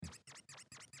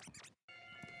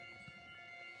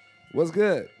What's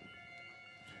good?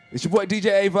 It's your boy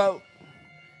DJ Avo.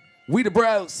 We the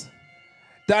bros.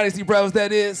 Dynasty Bros,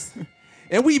 that is.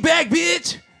 And we back,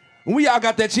 bitch. We all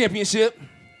got that championship.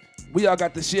 We all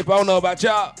got the ship. I don't know about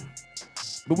y'all,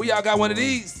 but we all got one of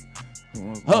these.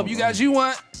 Hope you guys you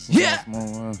want. Yeah.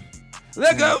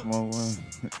 Let go.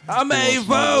 I'm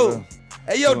Avo.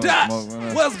 Hey, yo, Doc,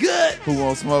 what's good? Who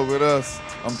won't smoke with us?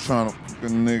 I'm trying to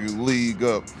fucking nigga league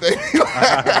up.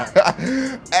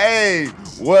 Hey,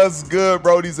 what's good,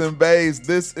 Brodies and Bays?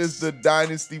 This is the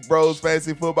Dynasty Bros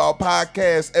Fantasy Football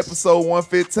Podcast, episode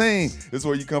 115. This is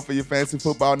where you come for your fantasy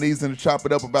football needs and to chop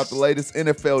it up about the latest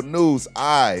NFL news.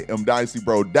 I am Dynasty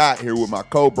Bro Dot here with my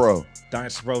co-bro.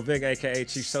 Dynasty Bro Vic, a.k.a.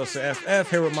 Chief Sosa FF,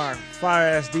 here with my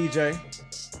fire-ass DJ.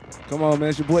 Come on, man.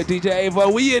 It's your boy DJ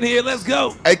Avo. We in here. Let's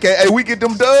go. AKA, we get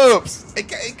them dubs.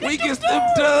 AKA, We get them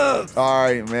dubs. All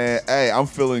right, man. Hey, I'm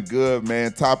feeling good,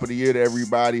 man. Top of the year to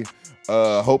everybody.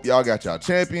 Hope y'all got y'all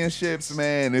championships,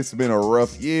 man. It's been a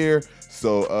rough year.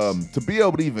 So to be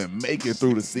able to even make it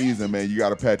through the season, man, you got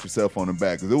to pat yourself on the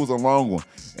back because it was a long one.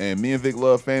 And me and Vic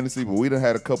love fantasy, but we done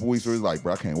had a couple weeks where it's like,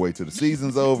 bro, I can't wait till the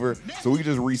season's over. So we can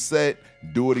just reset,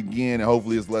 do it again, and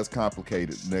hopefully it's less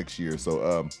complicated next year.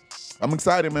 So I'm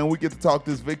excited, man. We get to talk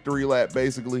this victory lap,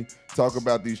 basically. Talk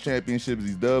about these championships,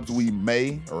 these dubs we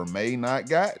may or may not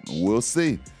got. We'll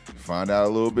see. Find out a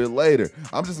little bit later.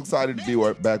 I'm just excited to be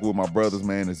back with my brothers,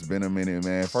 man. It's been a minute,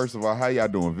 man. First of all, how y'all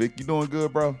doing? Vic, you doing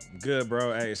good, bro? Good,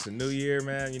 bro. Hey, it's a new year,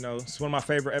 man. You know, it's one of my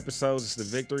favorite episodes. It's the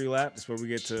victory lap. It's where we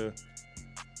get to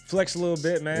flex a little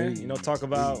bit, man. You know, talk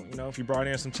about, you know, if you brought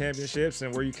in some championships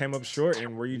and where you came up short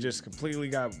and where you just completely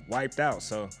got wiped out.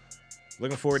 So,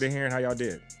 looking forward to hearing how y'all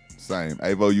did. Same.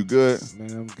 Avo, you good?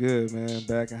 Man, I'm good, man.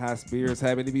 Back in high spirits.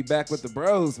 Happy to be back with the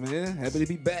bros, man. Happy to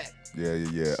be back.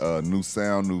 Yeah. New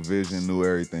sound, new vision, new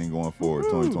everything going forward.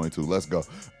 2022. Let's go.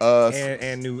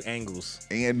 And new angles.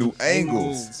 And new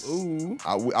angles. Ooh.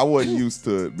 I wasn't used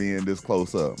to being this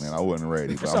close up, man. I wasn't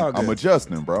ready. It's But all I'm good.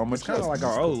 adjusting, bro. I'm It's kind adjusting. of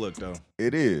like our old look, though.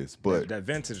 It is, but That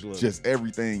vintage look. just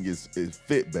everything is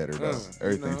fit better, though.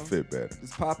 Everything you know. fit better.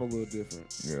 Just pop a little different.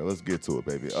 Yeah, let's get to it,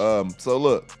 baby. So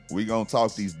look, we gonna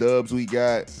talk these dubs we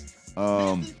got.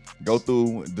 Go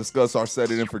through, discuss our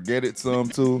set it and forget it some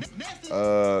too.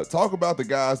 Talk about the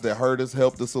guys that hurt us,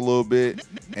 helped us a little bit,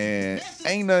 and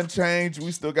ain't nothing changed.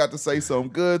 We still got to say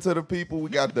something good to the people. We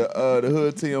got the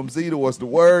Hood TMZ, the What's the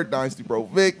Word, Dynasty Bro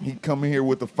Vic. He coming here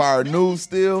with the fire news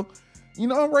still. You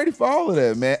know, I'm ready for all of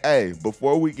that, man. Hey,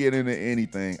 before we get into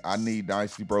anything, I need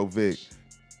Dynasty Bro Vic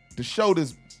to show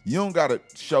this. You don't gotta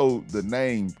show the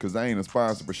name because I ain't a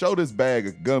sponsor, but show this bag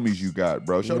of gummies you got,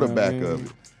 bro. Show the back of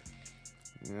it.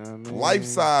 Yeah, man.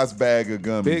 Life-size bag of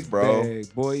gummies, Big bro.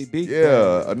 bag, boy. Big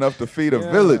Yeah, bag. enough to feed a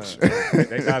Yeah. village.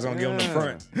 That guy's going to get on the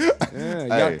front. Yeah,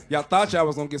 Hey. y'all thought y'all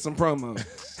was going to get some promo.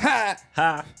 Ha!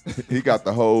 Ha! He got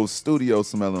the whole studio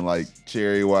smelling like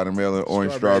cherry, watermelon,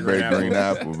 orange, strawberry, Strawberry, green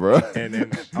apple, bro. And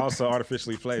then also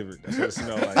artificially flavored. That's what it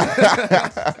smells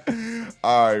like.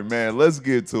 All right, man, let's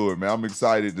get to it, man. I'm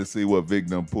excited to see what Vic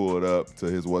done pulled up to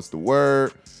his What's the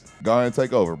Word. Go ahead and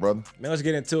take over, brother. Man, let's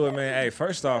get into it, man. Hey,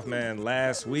 first off, man,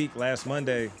 last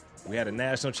Monday, we had a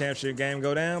national championship game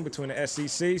go down between the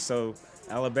SEC. So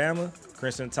Alabama,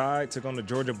 Crimson Tide took on the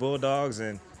Georgia Bulldogs,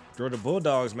 and Georgia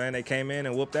Bulldogs, man, they came in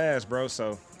and whooped ass, bro.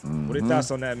 So what are your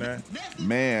thoughts on that, man?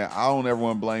 Man, I don't ever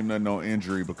want to blame nothing on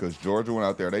injury because Georgia went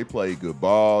out there. They played good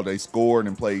ball. They scored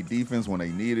and played defense when they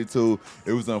needed to.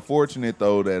 It was unfortunate,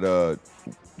 though, that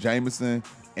Jameson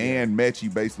and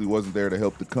Mechie basically wasn't there to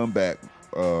help the comeback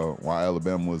while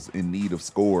Alabama was in need of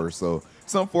scores. So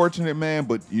it's unfortunate, man,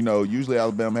 but, you know, usually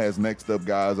Alabama has next up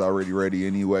guys already ready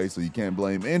anyway, so you can't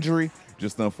blame injury.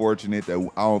 Just unfortunate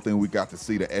that I don't think we got to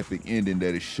see the epic ending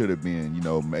that it should have been, you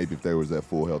know, maybe if there was that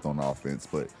full health on offense.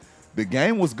 But the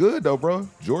game was good, though, bro.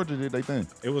 Georgia did they thing.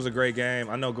 It was a great game.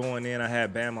 I know going in, I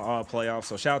had Bama all playoffs.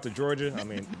 So shout out to Georgia. I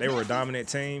mean, they were a dominant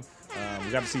team.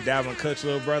 We got to see Dalvin Cook's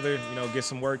little brother, you know, get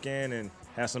some work in and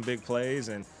have some big plays.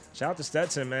 And shout out to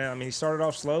Stetson, man. I mean, he started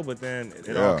off slow, but then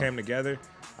it all came together.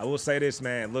 I will say this,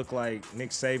 man. It looked like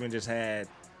Nick Saban just had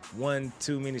one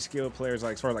too many skilled players,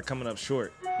 like as far as like coming up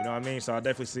short. You know what I mean? So I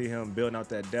definitely see him building out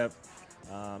that depth.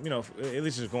 You know, at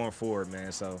least just going forward,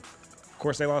 man. So of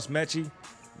course they lost Mechie,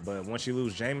 but once you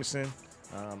lose Jameson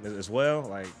as well,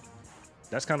 like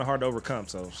that's kind of hard to overcome.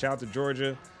 So shout out to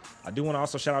Georgia. I do want to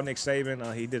also shout out Nick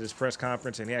Saban. He did his press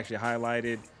conference and he actually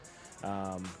highlighted.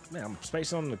 Man, I'm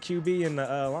spacing on the QB and the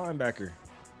linebacker.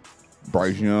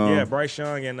 Bryce Young. Yeah, Bryce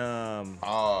Young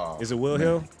and is it Will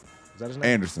Hill? Is that his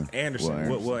name? Anderson.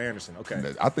 Will Anderson.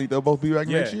 Okay. I think they'll both be back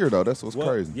next year, though. That's what's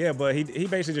crazy. Yeah, but he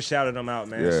basically just shouted them out,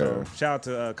 man. Yeah. So shout out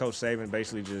to Coach Saban,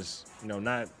 basically just, you know,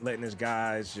 not letting his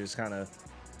guys just kind of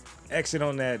exit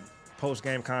on that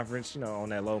post-game conference, on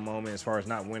that low moment as far as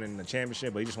not winning the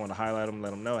championship, but he just wanted to highlight them,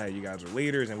 let them know, hey, you guys are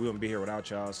leaders, and we wouldn't be here without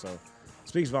y'all. So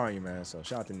speaks volume, man. So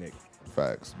shout out to Nick.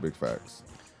 Facts, big facts.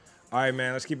 All right,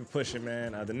 man, let's keep it pushing,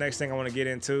 man. The next thing I want to get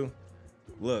into,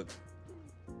 look,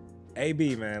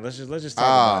 AB, man, let's just talk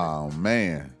about it. Oh,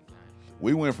 man.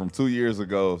 We went from 2 years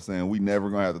ago saying we never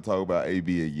going to have to talk about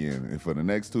AB again. And for the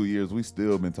next 2 years, we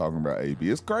still been talking about AB.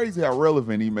 It's crazy how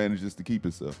relevant he manages to keep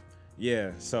himself.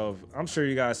 Yeah, so I'm sure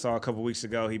you guys saw a couple weeks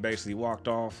ago, he basically walked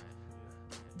off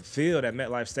the field at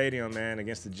MetLife Stadium, man,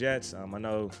 against the Jets. I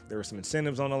know there were some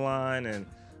incentives on the line, and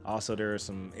also there were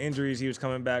some injuries he was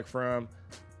coming back from.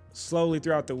 Slowly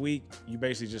throughout the week, you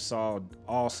basically just saw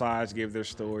all sides give their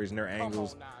stories and their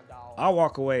angles. I'll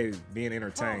walk away being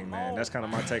entertained, man. That's kind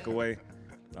of my takeaway.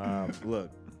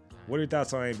 Look, what are your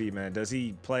thoughts on AB, man? Does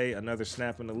he play another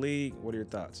snap in the league? What are your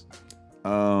thoughts?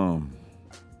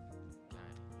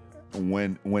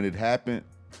 When it happened,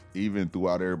 even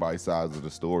throughout everybody's sides of the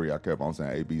story, I kept on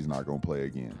saying AB's not going to play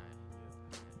again.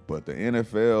 But the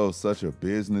NFL is such a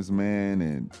business, man,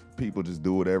 and people just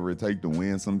do whatever it takes to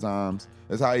win sometimes.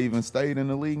 That's how he even stayed in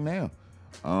the league now.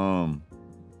 I'm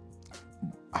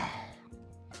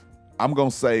going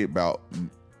to say about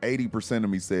 80% of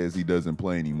me says he doesn't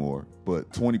play anymore,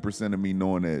 but 20% of me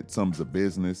knowing that something's a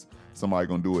business, somebody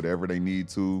going to do whatever they need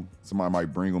to, somebody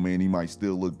might bring him in, he might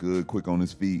still look good, quick on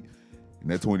his feet,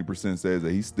 and that 20% says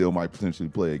that he still might potentially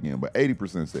play again, but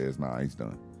 80% says, nah, he's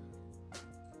done.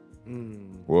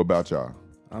 What about y'all?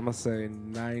 I'm going to say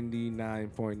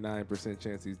 99.9%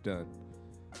 chance he's done.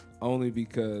 Only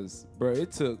because, bro,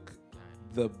 it took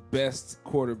the best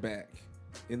quarterback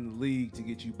in the league to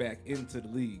get you back into the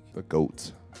league. The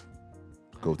GOAT.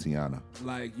 Goatiana.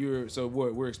 Like,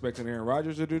 we're expecting Aaron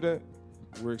Rodgers to do that?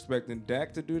 We're expecting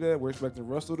Dak to do that? We're expecting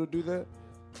Russell to do that?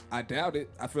 I doubt it.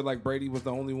 I feel like Brady was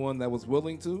the only one that was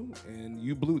willing to, and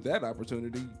you blew that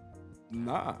opportunity.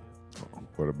 Nah.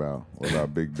 What about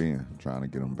Big Ben trying to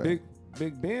get him back?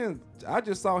 Big Ben, I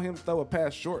just saw him throw a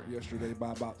pass short yesterday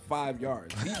by about 5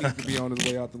 yards. He needs to be on his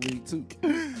way out the league, too.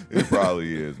 It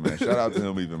probably is, man. Shout out to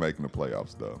him even making the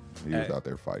playoffs, though. He was out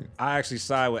there fighting. I actually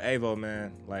side with Avo,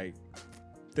 man. Like,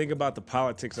 think about the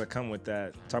politics that come with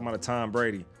that. Talking about a Tom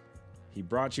Brady. He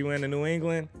brought you into New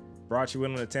England, brought you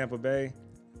into Tampa Bay.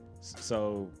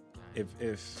 So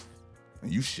if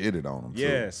and you shitted on him,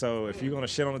 yeah, too. So if you're going to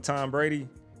shit on the Tom Brady,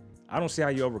 I don't see how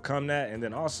you overcome that. And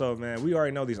then also, man, we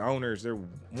already know these owners, they're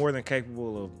more than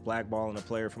capable of blackballing a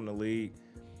player from the league.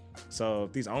 So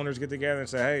if these owners get together and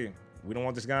say, hey, we don't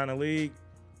want this guy in the league,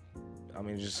 I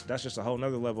mean, that's just a whole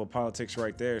nother level of politics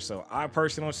right there. So I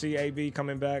personally don't see AB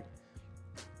coming back.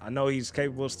 I know he's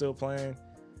capable of still playing,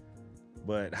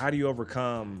 but how do you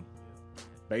overcome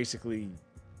basically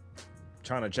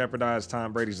trying to jeopardize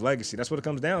Tom Brady's legacy? That's what it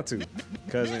comes down to.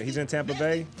 Because he's in Tampa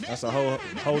Bay, that's a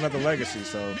whole nother legacy.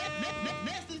 So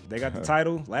they got the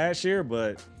title last year,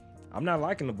 but I'm not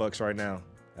liking the Bucs right now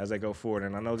as they go forward.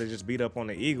 And I know they just beat up on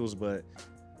the Eagles, but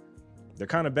they're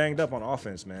kind of banged up on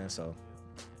offense, man. So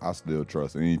I still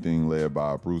trust anything led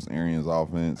by Bruce Arians'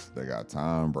 offense. They got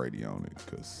Tom Brady on it.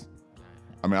 Because,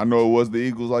 I mean, I know it was the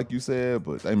Eagles, like you said,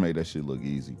 but they made that shit look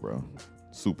easy, bro.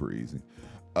 Super easy.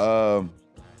 All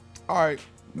right.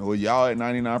 Well, y'all at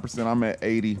 99%. I'm at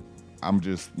 80. I'm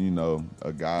just,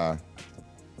 a guy.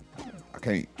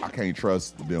 I can't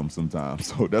trust them sometimes.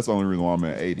 So that's the only reason why I'm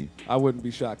at 80. I wouldn't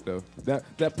be shocked, though. That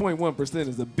 0.1%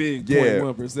 is a big Yeah.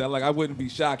 0.1%. Like, I wouldn't be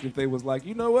shocked if they was like,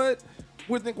 you know what?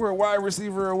 We think we're a wide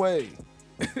receiver away.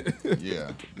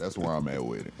 Yeah, that's where I'm at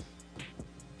with it.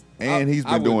 And he's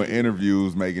been doing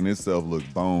interviews making himself look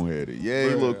boneheaded. Yeah,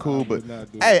 he look cool, but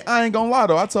hey, I ain't gonna lie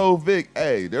though. I told Vic,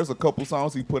 hey, there's a couple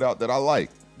songs he put out that I like.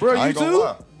 Bro, I you ain't gonna too?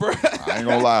 lie. Bro. I ain't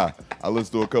gonna lie. I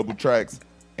listened to a couple tracks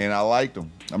and I liked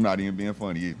them. I'm not even being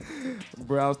funny either.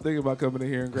 Bro, I was thinking about coming in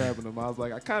here and grabbing them. I was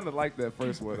like, I kind of like that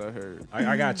first one I heard.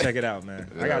 I got to check it out,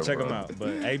 man. I got to check bro. them out.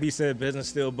 But AB said business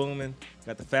still booming.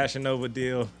 Got the Fashion Nova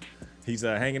deal. He's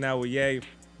hanging out with Ye.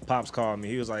 Pops called me.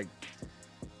 He was like,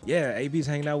 yeah, AB's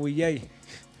hanging out with Ye.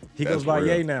 He That's goes by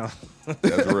real. Ye now.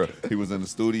 That's real. He was in the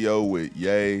studio with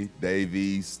Ye, Dave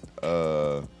East,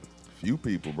 few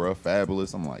people, bro.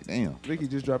 Fabulous. I'm like, damn. I think he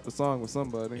just dropped a song with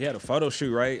somebody. He had a photo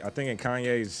shoot, right? I think in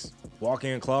Kanye's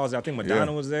walk-in closet. I think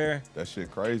Madonna was there. That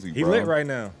shit crazy, He bro. lit right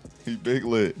now. He big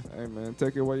lit. Hey, man,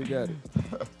 take it where you got it.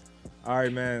 All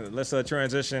right, man. Let's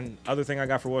transition. Other thing I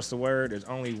got for What's the Word, there's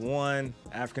only one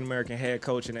African-American head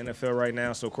coach in the NFL right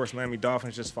now. So, of course, Miami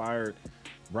Dolphins just fired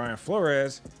Brian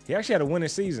Flores. He actually had a winning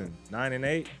season,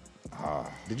 9-8.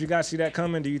 Did you guys see that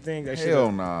coming? Do you think they should?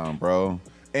 Hell nah, bro.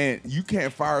 And you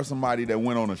can't fire somebody that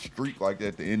went on a streak like that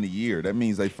at the end of the year. That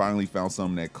means they finally found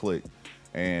something that clicked.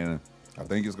 And I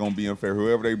think it's going to be unfair.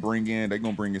 Whoever they bring in, they're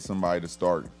going to bring in somebody to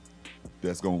start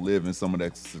that's going to live in some of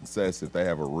that success if they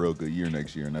have a real good year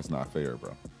next year, and that's not fair,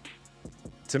 bro.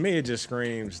 To me, it just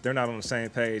screams they're not on the same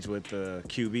page with the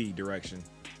QB direction.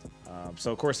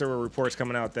 So, of course, there were reports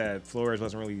coming out that Flores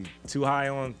wasn't really too high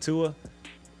on Tua.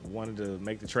 Wanted to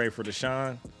make the trade for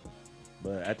Deshaun.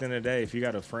 But at the end of the day, if you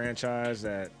got a franchise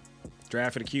that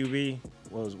drafted a QB,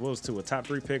 what was Tua, top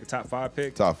 3 pick, top 5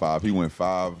 pick? Top 5. He went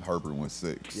 5. Herbert went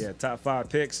 6. Yeah, top 5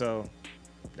 pick. So,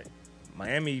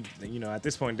 Miami, at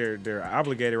this point, they're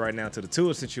obligated right now to the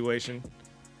Tua situation.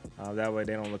 That way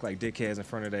they don't look like dickheads in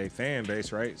front of their fan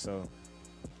base, right? So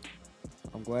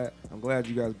I'm glad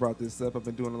you guys brought this up. I've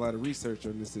been doing a lot of research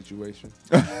on this situation.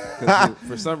 'Cause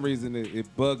for some reason,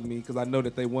 it bugged me because I know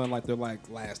that they won their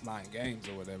last 9 games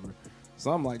or whatever.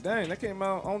 So I'm like, dang, that came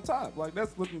out on top.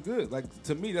 That's looking good.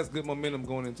 To me, that's good momentum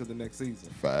going into the next season.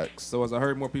 Facts. So as I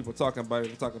heard more people talking about it,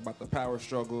 they're talking about the power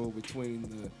struggle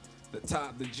between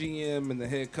the GM and the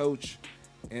head coach.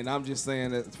 And I'm just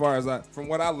saying that as far as from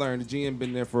what I learned, the GM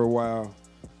been there for a while.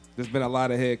 There's been a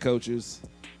lot of head coaches.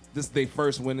 This is their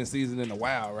first winning season in a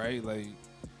while, right?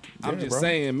 I'm just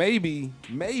saying, maybe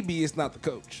it's not the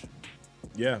coach.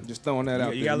 Yeah, I'm just throwing that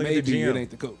out you there. gotta look at the Maybe GM. it ain't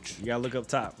the coach. You gotta look up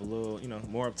top a little,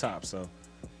 more up top. So,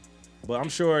 but I'm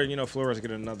sure Flores will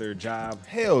get another job.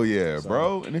 Hell yeah, So-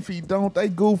 bro. And if he don't, they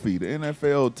goofy. The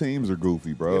NFL teams are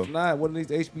goofy, bro. If not, one of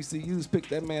these HBCUs pick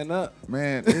that man up.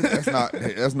 Man,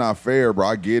 that's not fair, bro.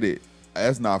 I get it.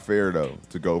 That's not fair though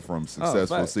to go from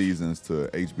successful facts. seasons to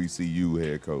HBCU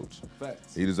head coach.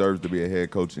 Facts. He deserves to be a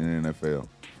head coach in the NFL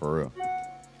for real.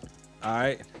 All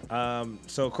right.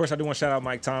 So of course I do want to shout out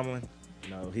Mike Tomlin.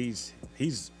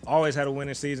 He's always had a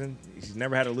winning season. He's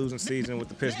never had a losing season with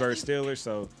the Pittsburgh Steelers.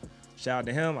 So shout out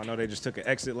to him. I know they just took an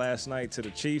exit last night to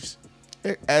the Chiefs.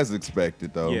 As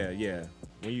expected though. Yeah.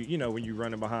 When you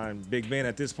running behind Big Ben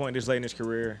at this point, this late in his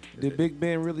career. Did Big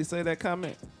Ben really say that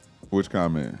comment? Which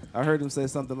comment? I heard him say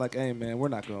something like, "Hey man, we're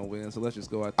not gonna win, so let's just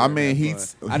go out there." I mean,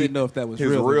 I didn't know if that was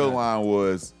his real. or real not. line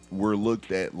was, "We're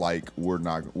looked at like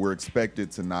we're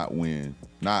expected to not win."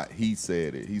 Not he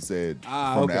said it. He said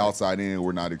from okay. the outside in,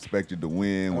 we're not expected to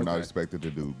win. We're not Okay. expected to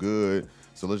do good.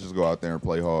 So let's just go out there and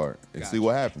play hard and see Gotcha.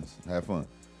 what happens. Have fun.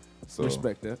 So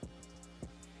Respect that.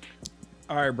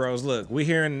 All right, bros. Look, we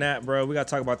hearing that, bro. We got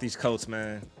to talk about these Colts,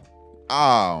 man.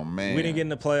 Oh man, We didn't get in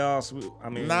the playoffs.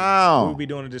 No. We would be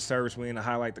doing a disservice. We need to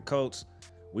highlight the Colts.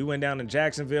 We went down to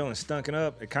Jacksonville and stunk it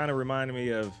up. It kind of reminded me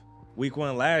of Week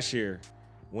 1 last year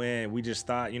when we just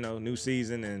thought, new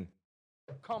season and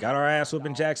got our ass whooped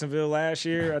in Jacksonville last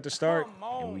year at the start,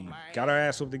 and we got our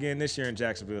ass whooped again this year in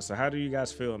Jacksonville. So how do you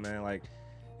guys feel, man?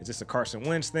 Is this a Carson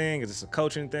Wentz thing? Is this a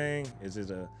coaching thing? Is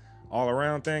it a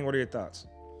all-around thing? What are your thoughts?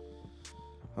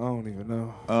 I don't even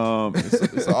know.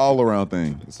 It's an all around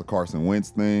thing. It's a Carson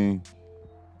Wentz thing.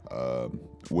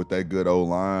 With that good old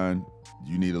line,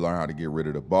 you need to learn how to get rid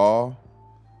of the ball.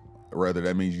 Rather,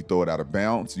 that means you throw it out of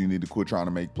bounds. You need to quit trying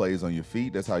to make plays on your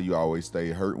feet. That's how you always stay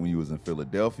hurt when you was in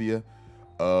Philadelphia.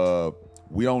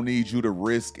 We don't need you to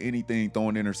risk anything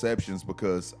throwing interceptions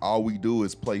because all we do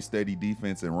is play steady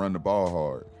defense and run the ball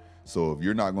hard. So if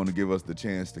you're not going to give us the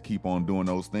chance to keep on doing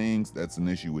those things, that's an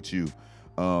issue with you.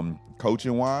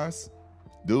 Coaching wise,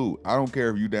 dude, I don't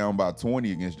care if you down by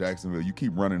 20 against Jacksonville. You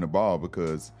keep running the ball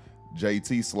because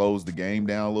JT slows the game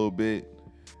down a little bit,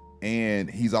 and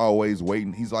he's always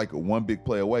waiting. He's like one big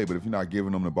play away, but if you're not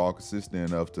giving him the ball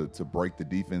consistent enough to break the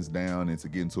defense down and to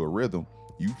get into a rhythm,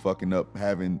 you fucking up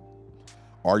having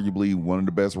arguably one of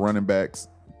the best running backs,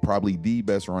 probably the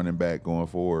best running back going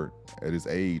forward at his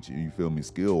age, and you feel me,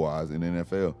 skill-wise in the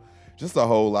NFL. Just a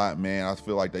whole lot, man. I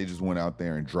feel like they just went out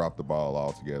there and dropped the ball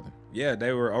altogether. Yeah,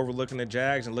 they were overlooking the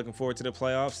Jags and looking forward to the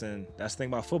playoffs, and that's the thing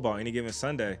about football, any given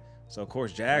Sunday. So, of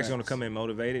course, Jags going to come in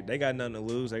motivated. They got nothing to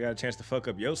lose. They got a chance to fuck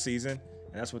up your season,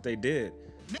 and that's what they did.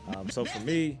 So, for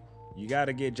me, you got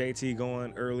to get JT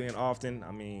going early and often.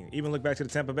 I mean, even look back to the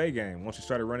Tampa Bay game. Once we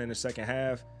started running the second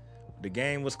half, the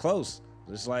game was close.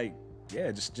 It's like,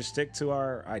 yeah, just stick to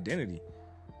our identity.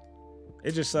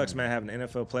 It just sucks, man, having the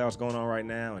NFL playoffs going on right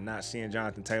now and not seeing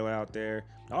Jonathan Taylor out there.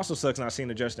 It also sucks not seeing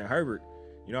the Justin Herbert.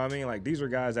 You know what I mean? These are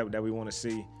guys that we want to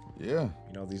see. Yeah.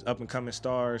 These up-and-coming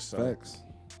stars. So, Facts.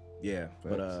 yeah,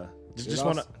 Facts. but just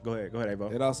want to go ahead,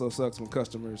 Avo. It also sucks when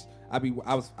customers. I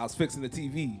was fixing the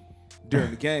TV during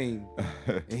the game,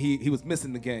 and he was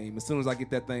missing the game. As soon as I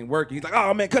get that thing working, he's like,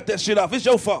 "Oh man, cut that shit off. It's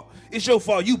your fault. It's your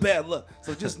fault. You bad luck."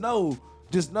 So just know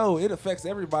it affects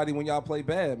everybody when y'all play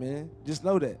bad, man. Just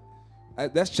know that.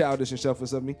 That's childish and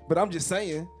selfish of me, but I'm just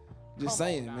saying.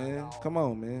 Man. Come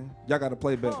on, man. Y'all got to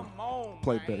play better.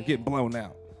 Play better. Getting blown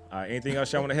out. Anything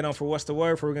else y'all want to hit on for what's the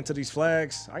word before we get into these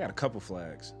flags? I got a couple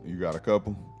flags. You got a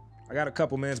couple? I got a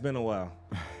couple, man. It's been a while.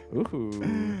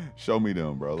 Ooh. Show me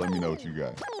them, bro. Let me know what you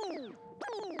got.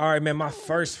 All right, man. My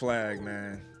first flag,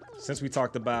 man. Since we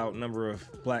talked about number of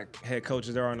black head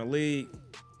coaches there are in the league,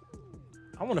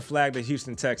 I want to flag the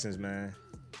Houston Texans, man.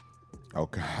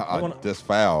 Okay, that's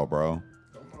foul, bro.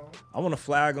 I want to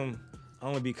flag them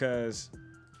only because,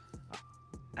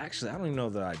 actually, I don't even know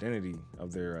the identity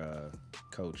of their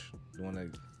coach. The one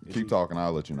that Keep talking.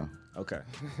 I'll let you know. Okay,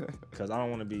 because I don't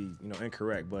want to be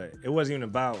incorrect, but it wasn't even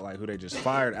about like who they just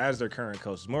fired as their current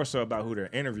coach. It's more so about who they're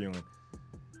interviewing.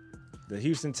 The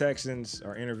Houston Texans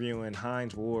are interviewing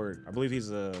Hines Ward. I believe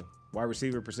he's a wide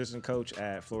receiver position coach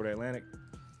at Florida Atlantic.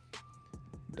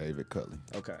 David Cutley.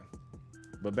 Okay,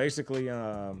 but basically,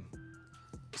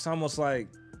 it's almost like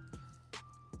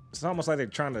they're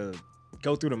trying to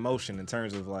go through the motion in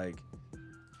terms of like,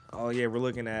 oh yeah, we're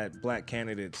looking at black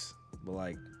candidates, but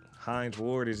like Hines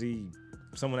Ward, is he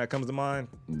someone that comes to mind?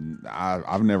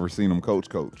 I've never seen him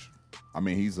coach. I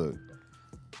mean, he's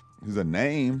a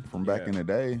name from back in the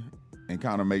day, and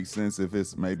kind of makes sense if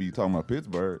it's maybe talking about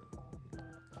Pittsburgh.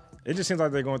 It just seems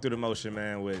like they're going through the motion,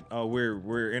 man, with, oh,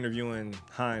 we're interviewing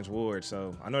Hines Ward.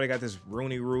 So I know they got this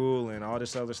Rooney Rule and all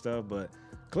this other stuff, but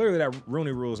clearly that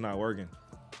Rooney Rule is not working.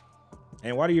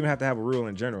 And why do you even have to have a rule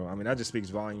in general? I mean, that just speaks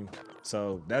volume.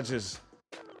 So that's just,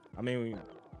 I mean,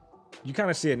 you kind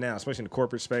of see it now, especially in the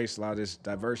corporate space, a lot of this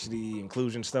diversity,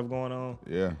 inclusion stuff going on.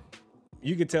 Yeah.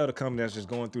 You could tell the company that's just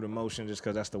going through the motion just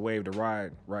because that's the wave to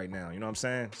ride right now. You know what I'm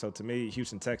saying? So to me,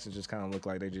 Houston Texans just kind of look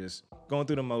like they just going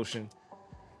through the motion.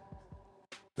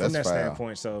 From that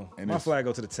standpoint, so and my flag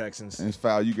go to the Texans. And it's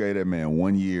foul. You gave that man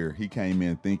 1 year. He came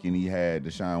in thinking he had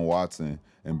Deshaun Watson,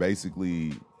 and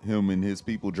basically him and his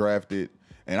people drafted.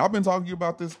 And I've been talking to you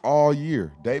about this all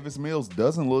year. Davis Mills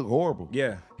doesn't look horrible.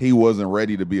 Yeah. He wasn't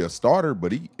ready to be a starter,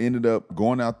 but he ended up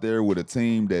going out there with a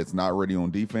team that's not ready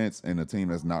on defense and a team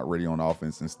that's not ready on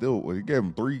offense. And still, he gave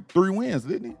him three wins,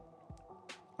 didn't he?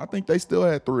 I think they still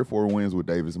had 3 or 4 wins with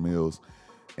Davis Mills.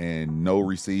 And no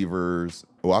receivers.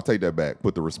 Well, I'll take that back.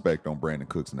 Put the respect on Brandon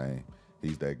Cook's name.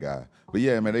 He's that guy. But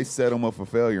yeah, man, they set him up for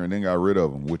failure and then got rid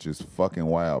of him, which is fucking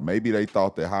wild. Maybe they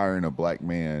thought that hiring a black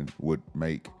man would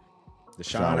make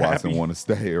Deshaun Watson want to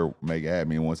stay or make it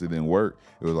happen. And once it didn't work,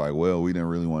 it was like, well, we didn't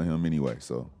really want him anyway.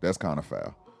 So that's kind of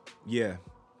foul. Yeah.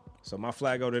 So my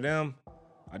flag go to them.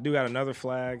 I do got another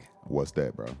flag. What's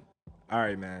that, bro? All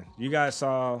right, man. You guys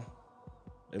saw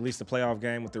at least the playoff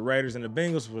game with the Raiders and the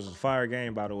Bengals, was a fire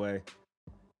game, by the way.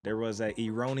 There was a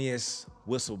erroneous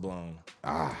whistle blown.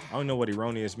 I don't know what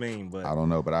erroneous mean, but I don't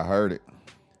know, but I heard it.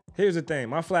 Here's the thing.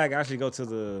 My flag actually go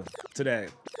to that,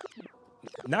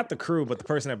 not the crew, but the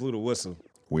person that blew the whistle.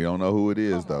 We don't know who it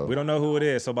is, though. We don't know who it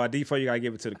is, so by default, you got to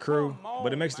give it to the crew,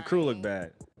 but it makes the crew look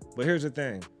bad. But here's the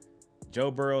thing.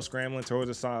 Joe Burrow scrambling towards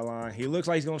the sideline. He looks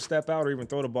like he's going to step out or even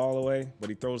throw the ball away, but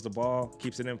he throws the ball,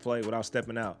 keeps it in play without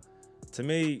stepping out. To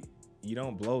me, you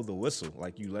don't blow the whistle.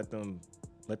 Like, you let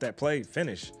that play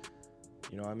finish.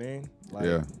 You know what I mean? Like,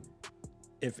 yeah.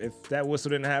 If that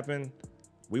whistle didn't happen,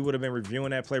 we would have been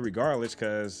reviewing that play regardless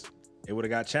because it would have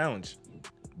got challenged.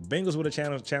 Bengals would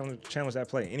have challenged that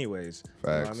play anyways. Facts. You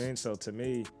know what I mean? So to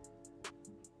me,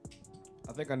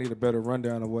 I think I need a better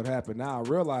rundown of what happened. Now I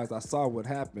realized I saw what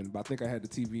happened, but I think I had the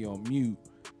TV on mute.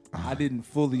 I didn't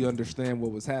fully understand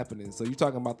what was happening. So you're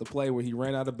talking about the play where he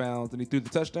ran out of bounds and he threw the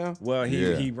touchdown? Well,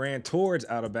 he ran towards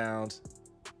out of bounds.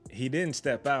 He didn't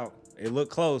step out. It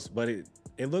looked close, but it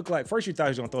looked like first you thought he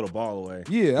was going to throw the ball away.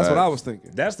 Yeah, that's what I was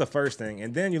thinking. That's the first thing.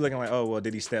 And then you're looking like, oh, well,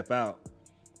 did he step out?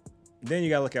 Then you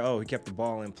got to look at, oh, he kept the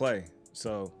ball in play.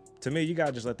 So to me, you got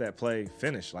to just let that play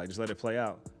finish. Like, just let it play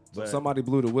out. But so somebody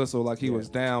blew the whistle like he was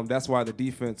down. That's why the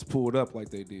defense pulled up like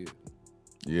they did.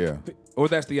 Yeah. Or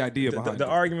that's the idea behind it. The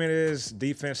argument is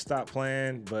defense stopped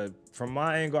playing, but from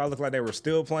my angle, I looked like they were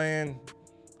still playing.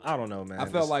 I don't know, man. I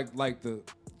felt like the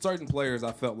certain players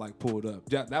I felt like pulled up.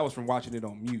 That was from watching it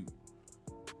on mute.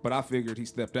 But I figured he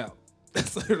stepped out.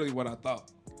 That's literally what I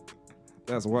thought.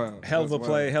 That's wild. Hell of a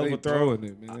play, hell of a throw.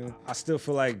 It, man. I still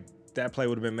feel like that play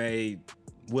would have been made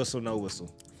whistle, no whistle.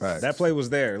 Facts. That play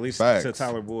was there, at least to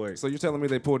Tyler Boyd. So you're telling me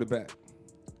they pulled it back?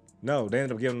 No, they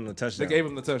ended up giving him the touchdown. They gave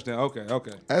him the touchdown.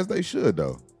 Okay. As they should,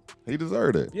 though. He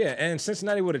deserved it. Yeah, and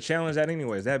Cincinnati would have challenged that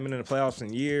anyways. They haven't been in the playoffs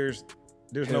in years.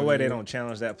 There's no way they don't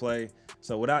challenge that play.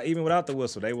 So without the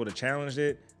whistle, they would have challenged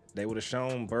it. They would have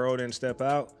shown Burrow didn't step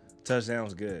out.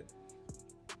 Touchdown's good.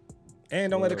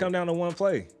 And don't let it come down to one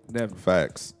play. Never.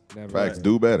 Facts. Never. Facts.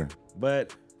 Do better.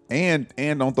 But And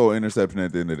don't throw an interception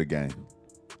at the end of the game.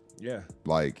 yeah.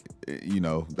 Like, you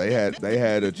know, they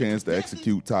had a chance to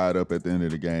execute, tie it up at the end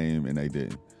of the game, and they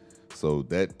didn't. So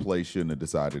that play shouldn't have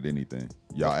decided anything.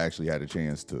 Y'all actually had a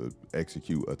chance to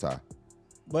execute a tie.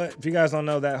 But if you guys don't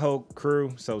know that whole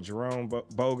crew, so Jerome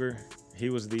Boger, he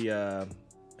was the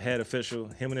head official.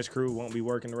 Him and his crew won't be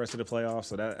working the rest of the playoffs.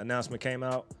 So that announcement came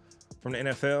out from the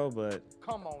NFL. But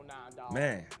Come on now, dog.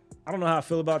 man, I don't know how I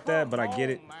feel about that, but I get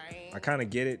it. Man. I kind of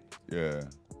get it. Yeah.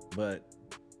 But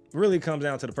it really comes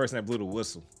down to the person that blew the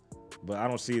whistle. But I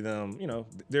don't see them,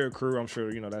 they're a crew. I'm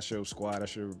sure, that's your squad.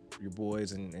 That's your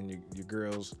boys and your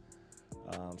girls.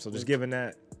 So just given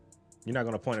that, you're not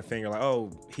going to point a finger like, oh,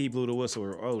 he blew the whistle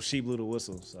or, oh, she blew the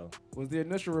whistle. So Was the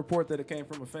initial report that it came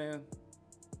from a fan?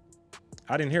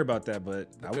 I didn't hear about that, but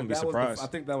I wouldn't be surprised. I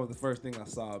think that was the first thing I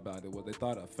saw about it, was they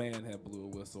thought a fan had blew a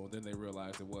whistle, and then they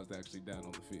realized it was actually down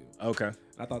on the field. Okay. And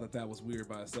I thought that was weird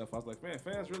by itself. I was like, man,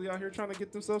 fans really out here trying to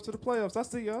get themselves to the playoffs. I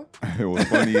see y'all.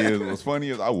 What's funny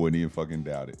is I wouldn't even fucking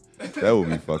doubt it. That would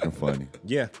be fucking funny.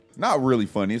 Yeah. Not really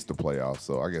funny. It's the playoffs,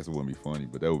 so I guess it wouldn't be funny,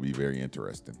 but that would be very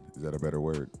interesting. Is that a better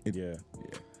word? Yeah.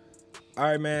 All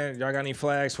right, man. Y'all got any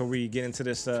flags before we get into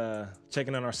this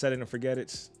checking on our set it and forget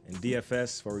it and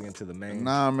DFS before we get into the main?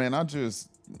 Nah, man. I would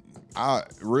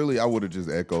have just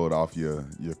echoed off your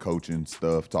coaching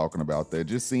stuff, talking about that.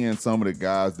 Just seeing some of the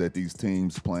guys that these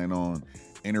teams plan on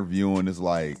interviewing is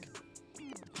like,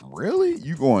 really?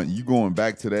 You going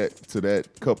back to that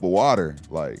cup of water?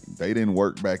 Like they didn't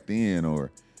work back then,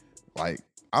 or like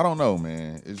I don't know,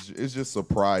 man. It's just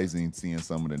surprising seeing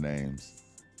some of the names,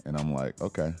 and I'm like,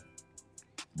 okay.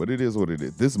 But it is what it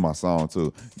is. This is my song,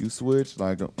 too. You switch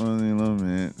like a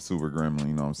man. Super Gremlin,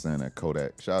 you know what I'm saying? That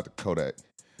Kodak. Shout out to Kodak,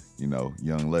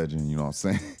 young legend, you know what I'm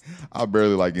saying? I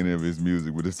barely like any of his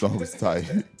music, but this song is tight.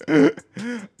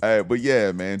 Hey, but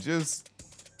yeah, man,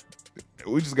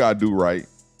 we just got to do right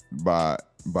by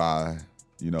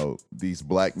these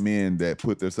black men that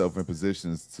put themselves in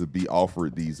positions to be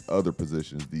offered these other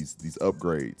positions, these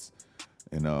upgrades.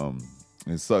 And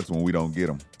it sucks when we don't get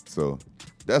them. So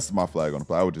that's my flag on the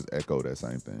play. I would just echo that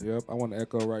same thing. Yep, I want to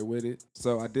echo right with it.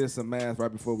 So I did some math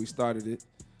right before we started it.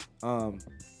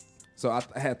 So I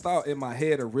had thought in my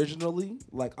head originally,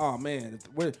 like, oh man,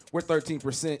 we're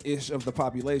 13%-ish of the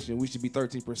population. We should be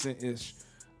 13%-ish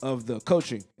of the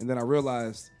coaching. And then I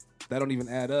realized that don't even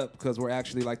add up because we're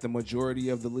actually like the majority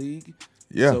of the league.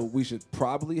 Yeah. So we should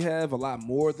probably have a lot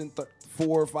more than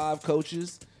 4 or 5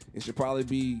 coaches. It should probably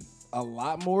be a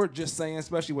lot more, just saying,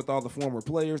 especially with all the former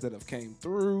players that have came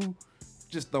through.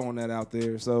 Just throwing that out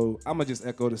there. So I'm going to just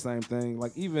echo the same thing.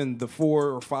 Like even the 4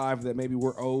 or 5 that maybe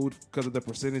we're owed because of the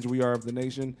percentage we are of the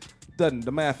nation,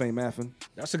 the math ain't mathing.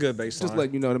 That's a good baseline. Just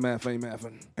letting you know the math ain't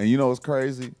mathing. And you know what's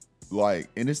crazy? Like,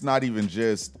 and it's not even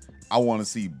just, I want to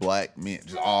see black men,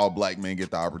 just all black men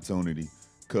get the opportunity.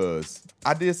 Cause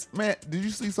did you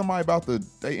see somebody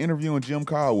they interviewing Jim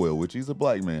Caldwell, which he's a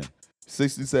black man,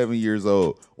 67 years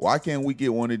old. Why can't we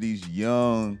get one of these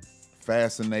young,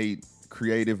 fascinating,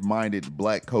 creative-minded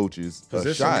black coaches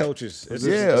position a shot? Coaches.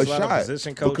 A shot.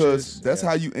 Position coaches. Because that's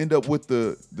how you end up with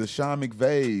the Sean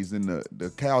McVays and the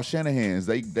Kyle Shanahans.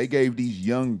 They gave these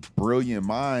young, brilliant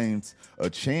minds a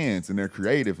chance, and they're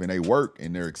creative, and they work,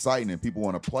 and they're exciting, and people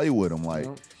want to play with them. Like,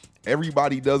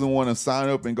 everybody doesn't want to sign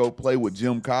up and go play with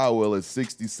Jim Caldwell at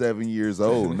 67 years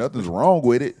old. Nothing's wrong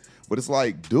with it, but it's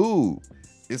like, dude,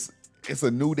 it's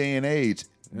a new day and age.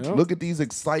 Yep. Look at these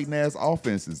exciting ass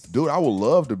offenses. Dude, I would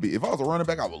love to be, if I was a running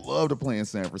back, I would love to play in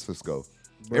San Francisco.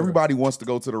 Bro. Everybody wants to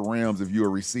go to the Rams if you're a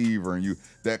receiver and you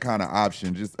that kind of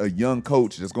option. Just a young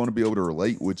coach that's going to be able to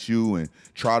relate with you and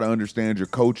try to understand your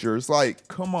culture. It's like,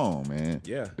 come on, man.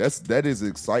 Yeah. That is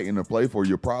exciting to play for.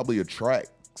 You'll probably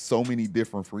attract so many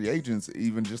different free agents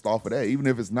even just off of that. Even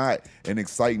if it's not an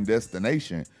exciting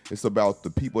destination, it's about the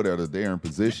people that are there in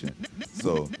position.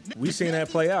 So we seen that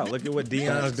play out. Look at what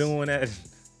Deion's doing at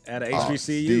a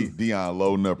HBCU. Deion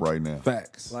loading up right now.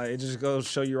 Facts. Like, it just goes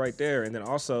to show you right there. And then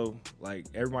also, like,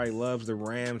 everybody loves the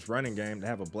Rams running game to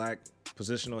have a black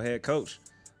positional head coach.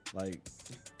 Like,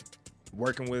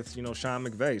 working with, Sean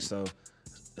McVay. So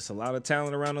it's a lot of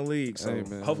talent around the league. So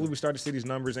hopefully we start to see these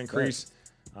numbers increase.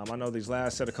 I know these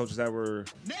last set of coaches that were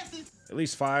at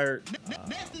least fired,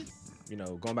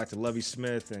 going back to Lovie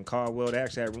Smith and Caldwell, they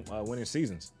actually had winning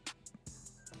seasons.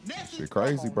 Shit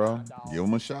crazy, bro. Give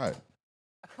them a shot.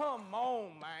 Come on,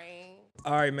 man.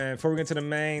 All right, man. Before we get to the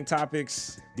main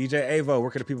topics, DJ Avo,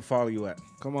 where can the people follow you at?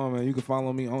 Come on, man. You can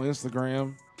follow me on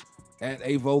Instagram at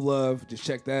Avo Love. Just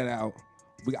check that out.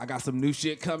 I got some new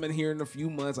shit coming here in a few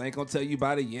months. I ain't going to tell you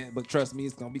about it yet, but trust me,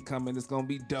 it's going to be coming. It's going to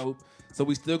be dope. So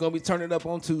we still going to be turning up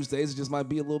on Tuesdays. It just might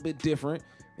be a little bit different,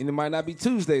 and it might not be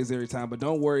Tuesdays every time, but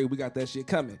don't worry. We got that shit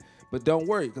coming. But don't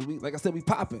worry, because like I said, we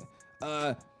popping.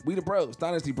 We the bros,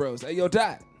 Dynasty Bros. Hey, yo,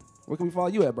 Dot, where can we follow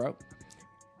you at, bro?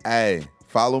 Hey,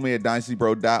 follow me at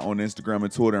DynastyBro. on Instagram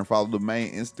and Twitter, and follow the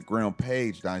main Instagram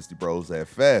page, Dynasty Bros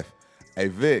FF. Hey,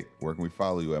 Vic, where can we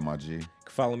follow you at, my G?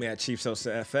 Follow me at Chief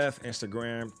Sosa FF,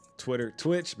 Instagram, Twitter,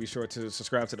 Twitch. Be sure to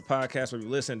subscribe to the podcast where you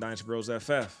listen, Dynasty Bros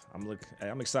FF.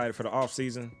 I'm excited for the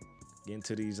offseason, getting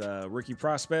to these rookie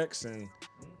prospects and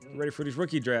ready for these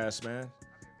rookie drafts, man.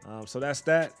 So that's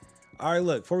that. All right,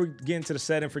 look, before we get into the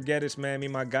set and forget it, man, me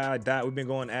and my guy, Dot, we've been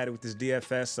going at it with this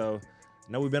DFS. So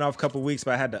I know we've been off a couple weeks,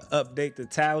 but I had to update the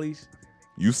tallies.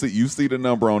 You see the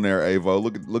number on there, Avo.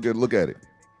 Look at it.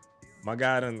 My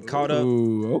guy done caught up.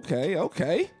 Ooh,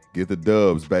 okay. Get the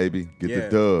dubs, baby. Get Yeah. the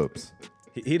dubs.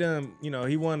 He done,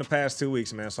 he won the past 2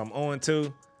 weeks, man. So I'm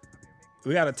 0-2.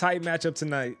 We got a tight matchup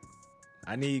tonight.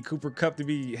 I need Cooper Kupp to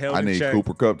be held I in need check.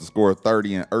 Cooper Kupp to score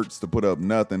 30 and Ertz to put up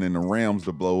nothing and the Rams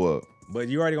to blow up. But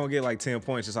you already gonna get like 10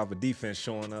 points just off of defense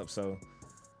showing up. So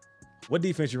what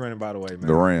defense you running, by the way, man?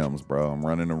 The Rams, bro. I'm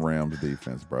running the Rams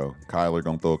defense, bro. Kyler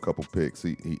gonna throw a couple picks.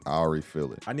 I already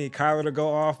feel it. I need Kyler to go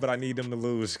off, but I need them to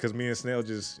lose because me and Snell I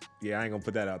ain't gonna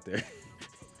put that out there.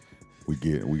 We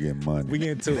get money. We get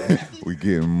into it. We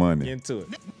getting money. Get into it.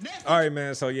 All right,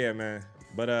 man. So yeah, man.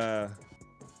 But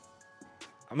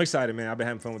I'm excited, man. I've been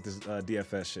having fun with this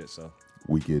DFS shit. So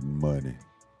We getting money.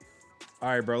 all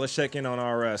right, bro. Let's check in on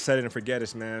our set it and forget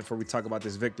it, man, before we talk about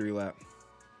this victory lap.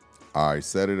 All right,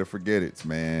 set it or forget it,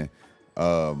 man.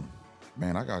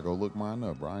 Man, I gotta go look mine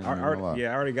up, bro. I ain't gonna lie. I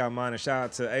already got mine. And shout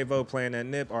out to Avo playing that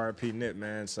Nip, RIP Nip,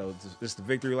 man. So this is the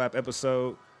victory lap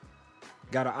episode.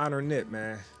 Gotta honor Nip,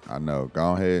 man. I know.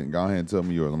 Go ahead and tell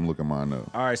me yours. I'm looking mine up.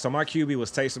 All right, so my QB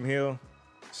was Taysom Hill.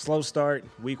 Slow start,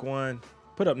 week 1.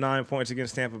 Put up 9 points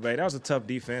against Tampa Bay. That was a tough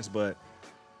defense, but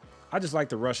I just like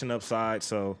the rushing upside.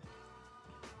 So,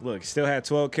 look, still had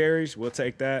 12 carries. We'll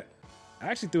take that. I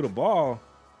actually threw the ball.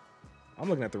 I'm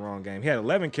looking at the wrong game. He had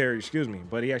 11 carries,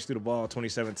 but he actually threw the ball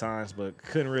 27 times, but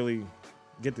couldn't really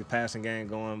get the passing game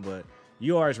going. But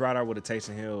you always ride out with a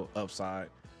Taysom Hill upside,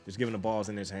 just giving the balls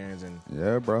in his hands and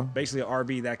Yeah, bro. basically an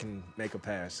RB that can make a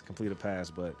pass, complete a pass.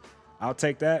 But I'll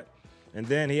take that. And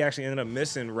then he actually ended up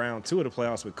missing round 2 of the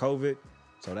playoffs with COVID.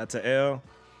 So that's an L.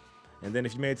 And then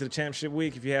if you made it to the championship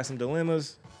week, if you had some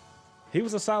dilemmas, he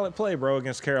was a solid play, bro,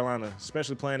 against Carolina,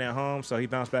 especially playing at home. So he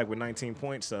bounced back with 19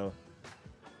 points. So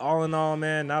all in all,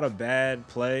 man, not a bad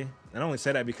play. And I only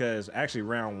say that because actually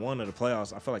round 1 of the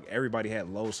playoffs, I feel like everybody had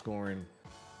low scoring,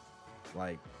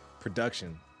 like,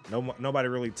 production. Nobody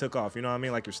really took off. You know what I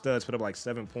mean? Like your studs put up like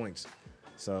 7 points.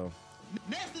 So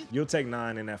you'll take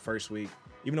 9 in that first week,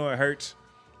 even though it hurts.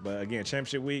 But again,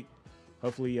 championship week,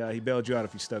 hopefully he bailed you out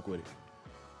if you stuck with it.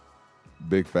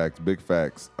 Big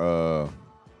facts. All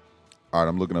right,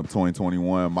 I'm looking up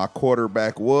 2021. My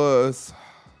quarterback was,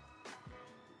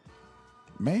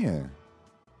 man.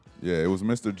 Yeah, it was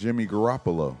Mr. Jimmy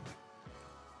Garoppolo.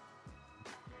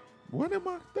 That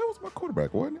was my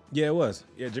quarterback, wasn't it? Yeah, it was.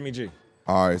 Yeah, Jimmy G.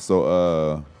 All right,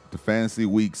 so the fantasy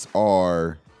weeks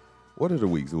are, what are the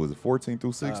weeks? Was it 14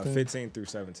 through 16? 15 through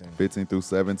 17. 15 through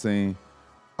 17.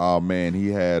 Oh man, he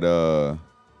had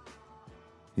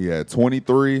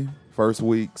 23 first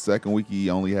week. Second week he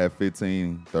only had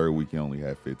 15. Third week he only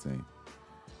had 15.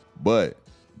 But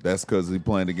that's because he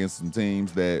playing against some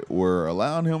teams that were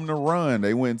allowing him to run.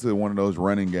 They went to one of those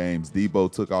running games.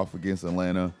 Debo took off against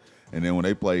Atlanta, and then when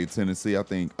they played Tennessee, I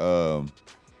think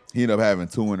he ended up having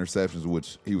 2 interceptions,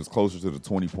 which he was closer to the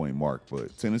 20-point mark.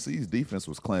 But Tennessee's defense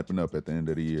was clamping up at the end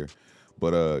of the year.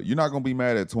 But you're not going to be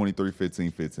mad at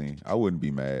 23-15-15. I wouldn't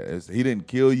be mad. He didn't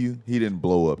kill you. He didn't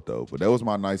blow up, though. But that was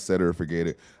my nice setter to forget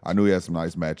it. I knew he had some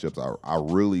nice matchups. I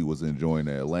really was enjoying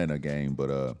the Atlanta game, but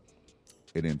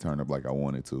it didn't turn up like I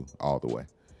wanted to all the way.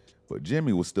 But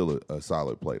Jimmy was still a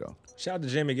solid play, though. Shout out to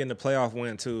Jimmy getting the playoff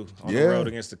win, too, on Yeah. the road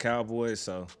against the Cowboys.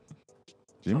 So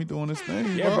Jimmy doing his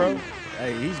thing, yeah, bro.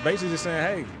 Hey, he's basically just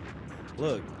saying, hey,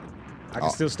 look, I can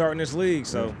still start in this league.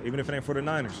 So even if it ain't for the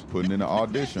Niners, Putting in the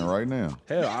audition right now.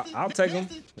 hell, I'll take him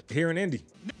here in Indy.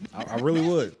 I really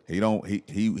would.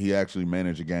 He actually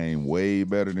managed a game way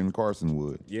better than Carson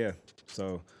would. Yeah.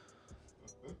 So,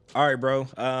 all right, bro.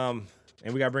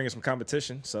 And we got to bring in some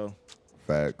competition. So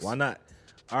Facts. why not?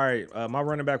 All right. My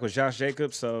running back was Josh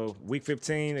Jacobs. So week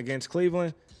 15 against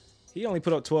Cleveland, he only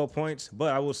put up 12 points.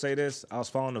 But I will say this: I was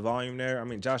following the volume there. I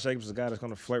mean, Josh Jacobs is a guy that's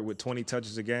going to flirt with 20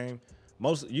 touches a game.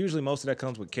 Usually most of that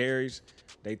comes with carries.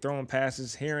 They throwing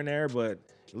passes here and there, but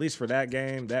at least for that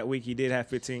game, that week he did have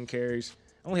 15 carries.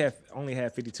 Only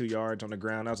had 52 yards on the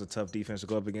ground. That was a tough defense to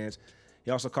go up against.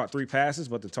 He also caught 3 passes,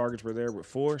 but the targets were there with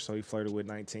 4, so he flirted with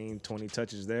 19, 20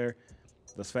 touches there.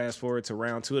 Let's fast forward to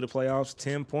round 2 of the playoffs,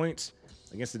 10 points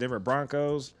against the Denver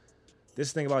Broncos. This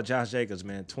is the thing about Josh Jacobs,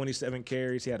 man. 27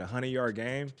 carries. He had a 100-yard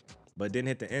game, but didn't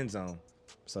hit the end zone.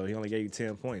 So he only gave you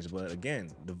 10 points. But again,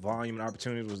 the volume and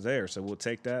opportunity was there. So we'll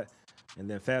take that. And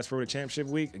then fast forward to championship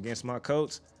week against my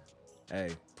Colts.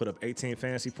 Hey, put up 18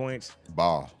 fantasy points,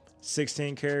 Ball.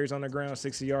 16 carries on the ground,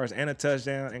 60 yards, and a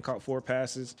touchdown, and caught 4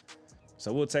 passes.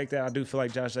 So we'll take that. I do feel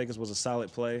like Josh Jacobs was a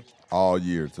solid play. All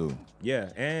year, too. Yeah,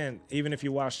 and even if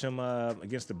you watched him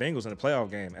against the Bengals in the playoff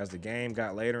game, as the game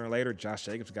got later and later, Josh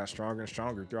Jacobs got stronger and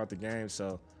stronger throughout the game.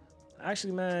 So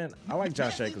actually, man, I like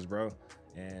Josh Jacobs, bro.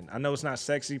 And I know it's not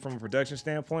sexy from a production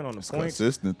standpoint on the points,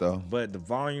 Consistent, though. but the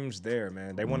volume's there,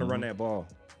 man. They want to run that ball.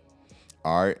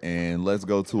 All right, and let's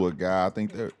go to a guy. I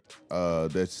think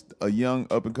that's a young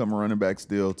up-and-coming running back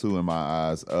still, too, in my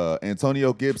eyes.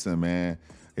 Antonio Gibson, man.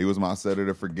 He was my setter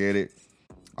to forget it.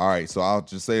 All right, so I'll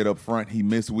just say it up front. He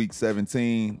missed week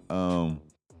 17. I'm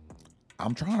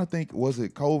trying to think, was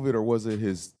it COVID or was it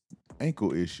his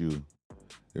ankle issue?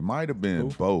 It might have been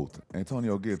both.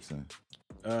 Antonio Gibson.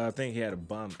 I think he had a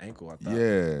bum ankle, I thought.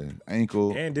 Yeah,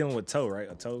 ankle. And dealing with toe, right?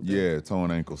 A toe thing? Yeah, toe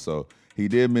and ankle. So he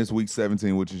did miss week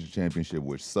 17, which is the championship,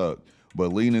 which sucked.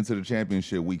 But leading into the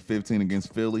championship, week 15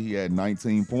 against Philly, he had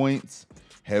 19 points,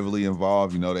 heavily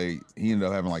involved. You know, he ended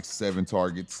up having like 7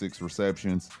 targets, 6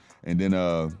 receptions. And then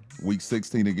week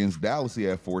 16 against Dallas, he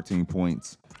had 14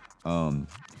 points,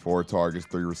 4 targets,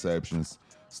 3 receptions.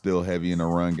 Still heavy in the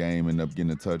run game, ended up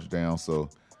getting a touchdown. So,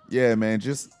 yeah, man,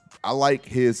 I like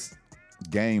his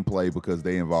gameplay because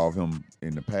they involve him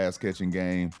in the pass catching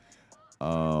game.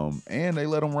 And they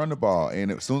let him run the ball.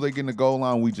 And as soon as they get in the goal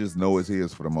line, we just know it's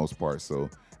his for the most part.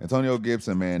 So Antonio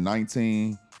Gibson, man,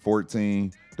 19,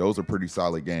 14, those are pretty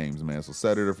solid games, man. So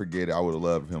set it or forget it. I would have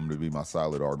loved him to be my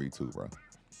solid RB2, bro.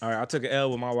 All right, I took an L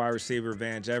with my wide receiver,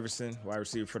 Van Jefferson, wide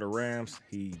receiver for the Rams.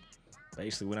 He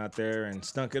basically went out there and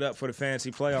stunk it up for the fantasy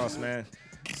playoffs, man.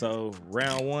 So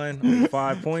round 1, only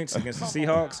 5 points against the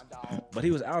Seahawks. But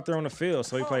he was out there on the field,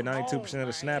 so he played 92% of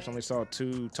the snaps, only saw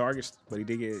 2 targets, but he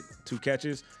did get 2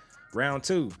 catches. Round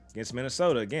 2 against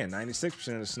Minnesota, again,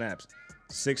 96% of the snaps.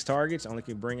 6 targets, only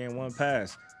can bring in 1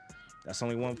 pass. That's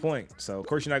only 1 point. So, of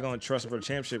course, you're not going to trust him for the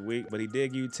championship week, but he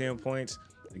did give you 10 points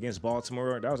against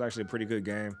Baltimore. That was actually a pretty good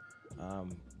game.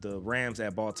 The Rams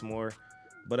at Baltimore.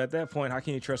 But at that point, how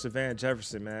can you trust Van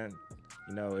Jefferson, man?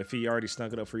 You know, if he already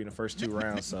stunk it up for you in the first 2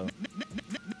 rounds. So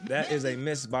that is a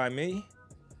miss by me.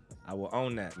 I will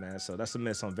own that, man. So that's a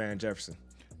miss on Van Jefferson.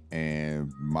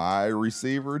 And my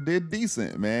receiver did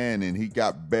decent, man, and he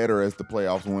got better as the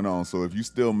playoffs went on. So if you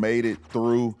still made it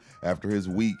through after his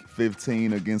week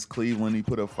 15 against Cleveland, he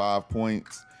put up 5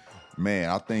 points. Man,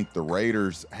 I think the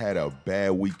Raiders had a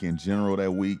bad week in general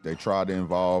that week. They tried to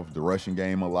involve the rushing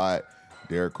game a lot.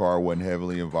 Derek Carr wasn't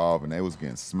heavily involved, and they was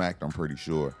getting smacked, I'm pretty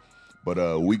sure.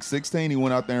 But week 16, he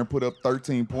went out there and put up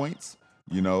 13 points,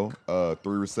 3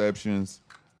 receptions,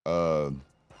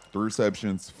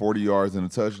 40 yards and a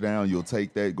touchdown. You'll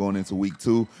take that going into week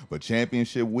 2. But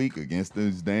championship week against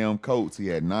these damn Colts, he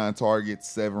had 9 targets,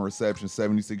 7 receptions,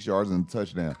 76 yards and a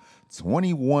touchdown.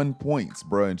 21 points,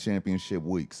 bro, in championship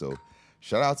week. So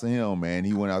shout out to him, man.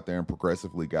 He went out there and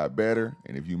progressively got better.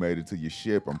 And if you made it to your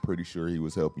ship, I'm pretty sure he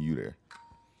was helping you there.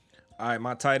 All right,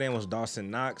 my tight end was Dawson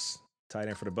Knox, tight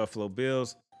end for the Buffalo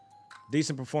Bills.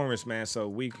 Decent performance, man. So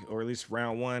week, or at least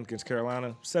round 1 against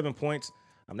Carolina, 7 points.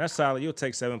 That's solid. You'll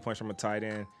take 7 points from a tight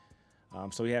end.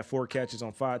 So he had 4 catches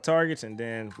on 5 targets. And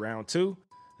then round 2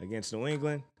 against New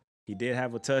England, he did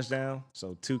have a touchdown.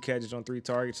 So 2 catches on 3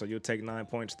 targets. So you'll take 9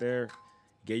 points there.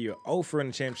 Gave you an offer in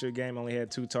the championship game, only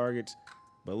had 2 targets.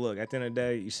 But look, at the end of the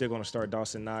day, you're still going to start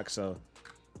Dawson Knox. So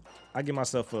I give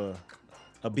myself a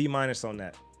B- on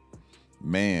that.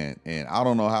 Man, and I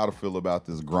don't know how to feel about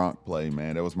this Gronk play,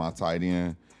 man. That was my tight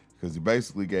end because he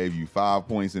basically gave you 5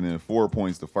 points and then 4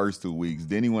 points the first 2 weeks.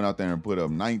 Then he went out there and put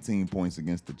up 19 points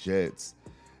against the Jets.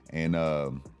 And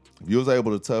if he was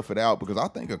able to tough it out, because I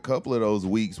think a couple of those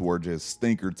weeks were just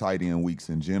stinker tight end weeks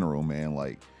in general, man.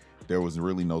 Like, there was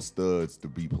really no studs to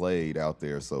be played out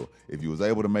there. So if he was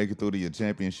able to make it through to your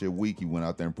championship week, he went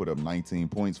out there and put up 19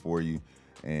 points for you.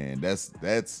 And that's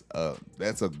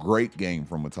a great game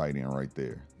from a tight end right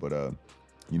there. But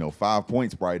 5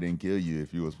 points probably didn't kill you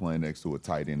if you was playing next to a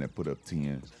tight end that put up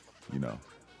 10. It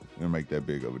didn't make that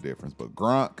big of a difference. But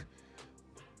Gronk,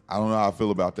 I don't know how I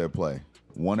feel about that play.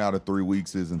 1 out of 3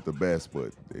 weeks isn't the best,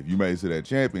 but if you made it to that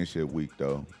championship week,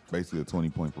 though, basically a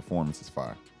 20-point performance is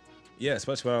fire. Yeah,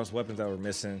 especially with those weapons that were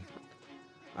missing.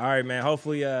 All right, man.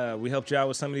 Hopefully we helped you out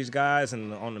with some of these guys,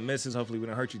 and on the misses, hopefully we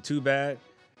didn't hurt you too bad.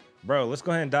 Bro, let's go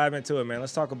ahead and dive into it, man.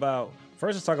 Let's talk about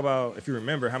if you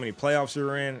remember how many playoffs you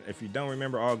were in. If you don't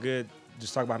remember, all good.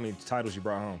 Just talk about how many titles you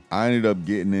brought home. I ended up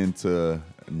getting into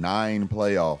 9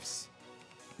 playoffs.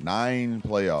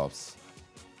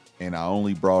 And I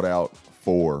only brought out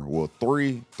 4. Well,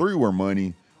 three were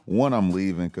money. One I'm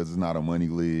leaving because it's not a money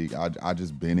league. I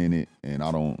just been in it, and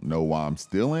I don't know why I'm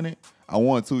still in it. I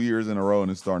won 2 years in a row,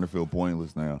 and it's starting to feel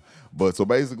pointless now. But so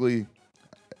basically,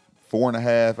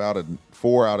 4.5 out of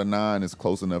 4 out of 9 is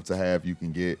close enough to have you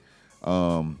can get. 2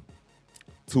 of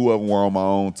them were on my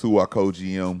own. 2 I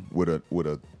co-GM with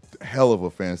a hell of a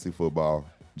fantasy football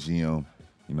GM.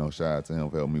 You know, shout out to him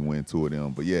for helping me win 2 of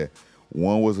them. But yeah,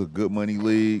 one was a good money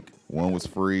league. One was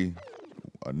free.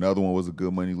 Another one was a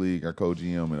good money league. Our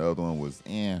co-GM, and the other one was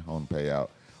on the payout.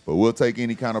 But we'll take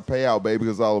any kind of payout, baby,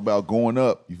 because it's all about going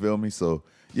up. You feel me? So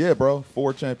yeah, bro,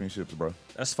 4 championships, bro.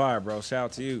 That's fire, bro. Shout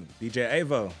out to you. DJ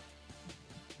Avo,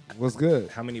 What's good?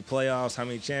 how many playoffs, how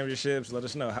many championships? Let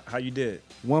us know how you did.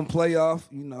 One playoff,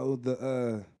 you know,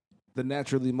 the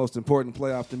naturally most important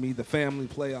playoff to me, the family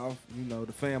playoff, you know,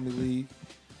 the family league.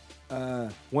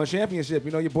 One championship,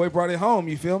 you know, your boy brought it home,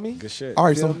 you feel me? Good shit. All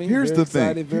right, Feel so me? here's Very the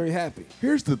excited, thing. very happy.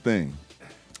 Here's the thing.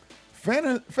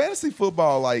 Fantasy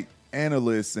football, like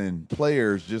analysts and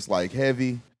players, just like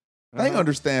heavy. They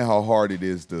understand how hard it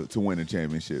is to win a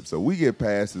championship. So we get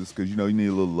passes because, you know, you need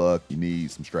a little luck. You need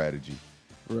some strategy.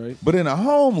 Right. But in a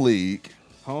home league,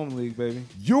 Home league, baby.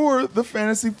 you're the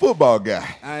fantasy football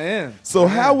guy. I am. So I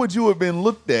how am. would you have been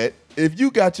looked at if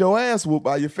you got your ass whooped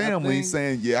by your family think-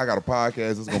 saying, yeah, I got a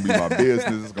podcast. It's going to be my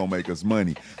business. It's going to make us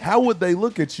money. How would they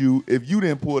look at you if you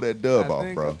didn't pull that dub off,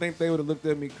 I bro? think they would have looked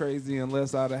at me crazy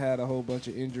unless I'd have had a whole bunch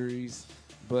of injuries.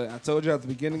 But I told you at the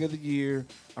beginning of the year,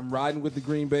 I'm riding with the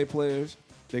Green Bay players.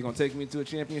 They're going to take me to a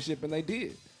championship, and they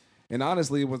did. And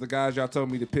honestly, it was the guys y'all told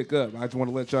me to pick up. I just want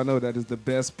to let y'all know that is the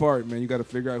best part, man. You got to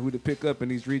figure out who to pick up in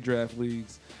these redraft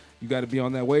leagues. You got to be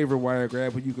on that waiver wire,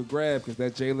 grab who you could grab, because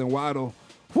that Jalen Waddle,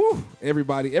 whew,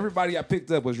 everybody I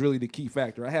picked up was really the key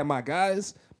factor. I had my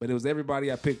guys, but it was everybody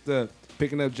I picked up.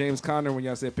 Picking up James Conner when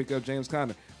y'all said pick up James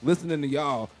Conner. Listening to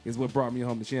y'all is what brought me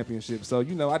home the championship. So,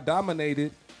 you know, I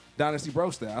dominated Dynasty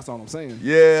Bro style. That's all I'm saying.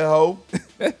 Yeah, ho.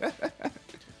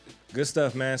 Good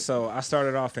stuff, man. So I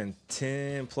started off in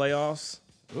 10 playoffs,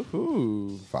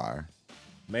 Ooh. Fire.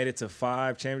 made it to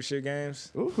 5 championship games.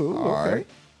 Ooh. All Okay. right.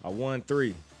 I won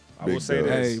 3. I Big will say dub.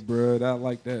 this. Hey, bro, I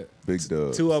like that. Big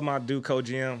dub. 2 of them I do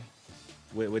co-GM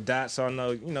with Dot. So I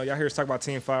know, you know, y'all hear us talk about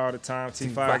Team Fire all the time.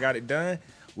 Team Fire got it done.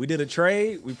 We did a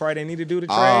trade. We probably didn't need to do the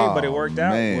trade, Oh, but it worked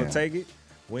out. man. We'll take it.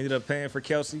 We ended up paying for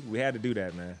Kelsey. We had to do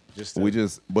that, man.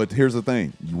 But here's the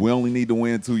thing. We only need to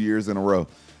win 2 years in a row.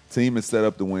 Team is set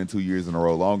up to win 2 years in a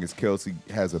row. Long as Kelsey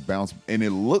has a bounce. And it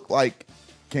looked like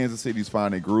Kansas City's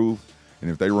finding a groove. And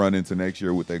if they run into next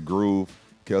year with that groove,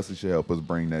 Kelsey should help us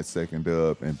bring that second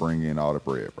dub and bring in all the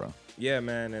bread, bro. Yeah,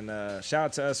 man. And shout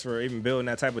out to us for even building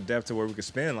that type of depth to where we could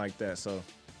spend like that. So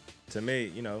to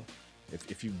me, you know,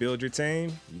 if you build your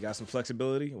team, you got some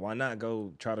flexibility, why not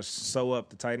go try to sew up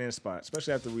the tight end spot,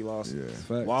 especially after we lost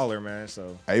Facts. Waller, man.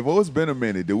 So Avo, it's been a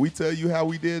minute. Did we tell you how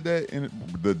we did that in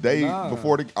the day Nah.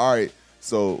 before the? All right.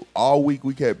 So all week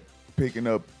we kept picking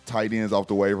up tight ends off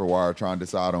the waiver wire, trying to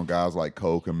decide on guys like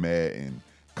Cole Kmet and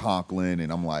Conklin,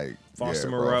 and I'm like, Foster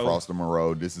yeah, bro, Moreau. Foster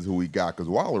Moreau. This is who we got because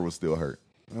Waller was still hurt.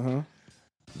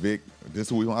 Vic, this is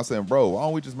who we want. I said, bro, why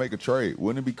don't we just make a trade?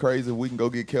 Wouldn't it be crazy if we can go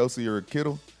get Kelsey or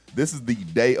Kittle? This is the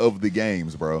day of the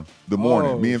games, bro. The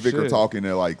morning. Oh, Me and Vic are shit. talking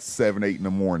at like 7, 8 in the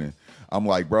morning. I'm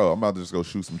like, bro, I'm about to just go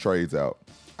shoot some trades out.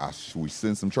 We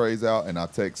send some trades out, and I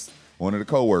text one of the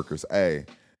coworkers, hey,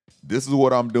 this is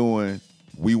what I'm doing.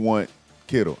 We want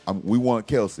Kittle. We want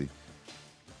Kelsey.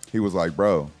 He was like,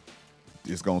 bro,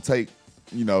 it's going to take,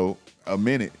 you know, a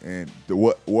minute. And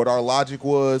what our logic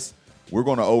was, we're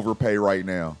going to overpay right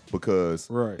now because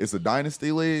Right. it's a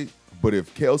dynasty league. But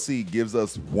if Kelsey gives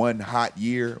us one hot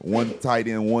year, one tight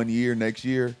end 1 year next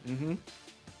year,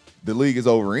 the league is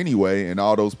over anyway, and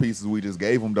all those pieces we just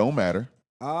gave him don't matter.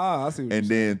 Ah, I see what And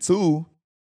you're saying. then 2,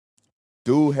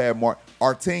 dude had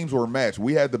our teams were matched.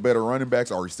 We had the better running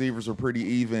backs. Our receivers were pretty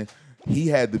even. He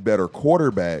had the better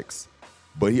quarterbacks,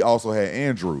 but he also had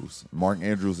Andrews. Mark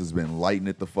Andrews has been lighting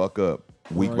it the fuck up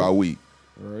week by week.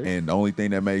 Right. And the only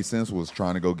thing that made sense was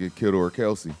trying to go get Kittle or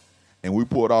Kelsey. And we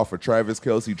pulled off a Travis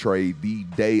Kelsey trade the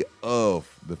day of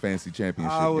the fantasy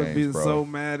championship I would games, be bro. so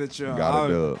mad at y'all. Got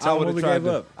a dub. Tell 'em would what we have tried gave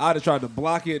to. up. I'd have tried to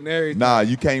block it and everything. Nah,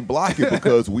 you can't block it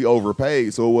because we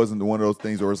overpaid. So it wasn't one of those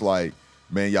things where it's like,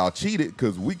 man, y'all cheated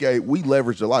because we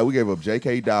leveraged a lot. We gave up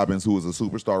J.K. Dobbins, who was a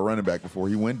superstar running back before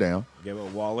he went down. gave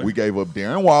up Waller. We gave up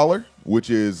Darren Waller, which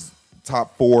is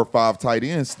top 4 or 5 tight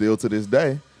ends still to this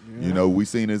day. You know, we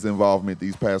seen his involvement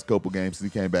these past couple games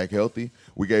since he came back healthy.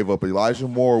 We gave up Elijah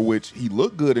Moore, which he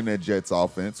looked good in that Jets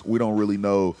offense. We don't really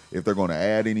know if they're going to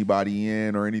add anybody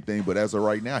in or anything, but as of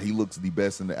right now, he looks the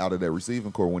best out of that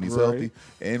receiving core when he's Right. healthy.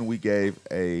 And we gave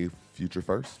a future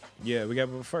first. Yeah, we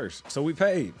gave up first. So we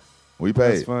paid. We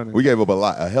paid. That's funny. We gave up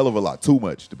a hell of a lot, too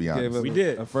much to be Gave honest. up We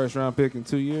did. a first round pick in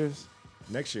 2 years.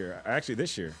 Next year. Actually,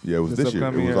 this year. Yeah, it was This this year. It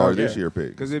upcoming was year. our Okay. this year pick.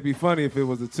 Because it'd be funny if it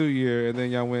was a 2 year and then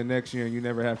y'all win next year and you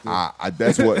never have to.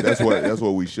 That's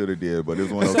what we should have did. But it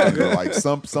was one of those things where, like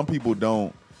some people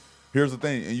don't. Here's the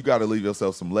thing, and you got to leave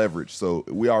yourself some leverage. So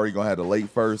we already gonna have the late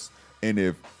first, and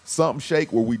if something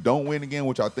shake where we don't win again,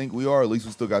 which I think we are, at least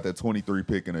we still got that 23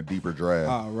 pick in a deeper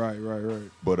draft. Right.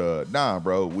 But nah,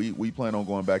 bro, we plan on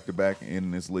going back to back and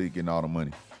ending this league, getting all the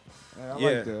money. Hey, I Yeah.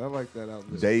 like that. I like that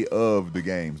outlook. Day of the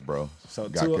games, bro. So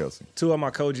got Kelsey. two of my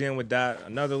co-GM with that.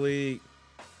 Another league,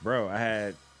 bro, I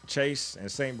had Chase and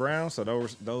St. Brown. So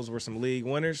those were some league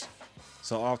winners.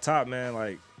 So off top, man,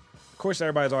 like, of course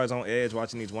everybody's always on edge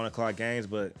watching these 1 o'clock games,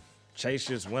 but Chase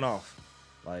just went off.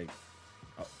 Like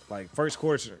first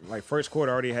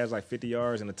quarter already has like 50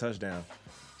 yards and a touchdown.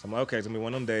 So I'm like, okay, it's gonna be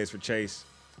one of them days for Chase.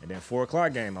 And then 4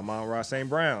 o'clock game, I'm on Ross St.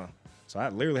 Brown. So I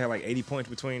literally had like 80 points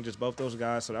between just both those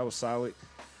guys. So that was solid.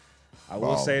 I will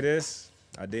Ballin'. say this.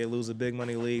 I did lose a big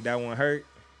money league. That one hurt,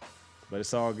 but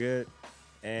it's all good.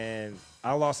 And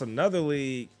I lost another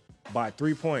league by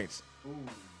 3 points.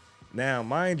 Now,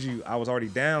 mind you, I was already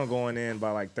down going in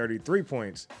by like 33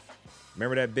 points.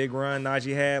 Remember that big run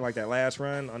Najee had, like that last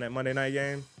run on that Monday night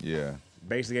game? Yeah.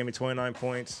 Basically gave me 29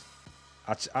 points.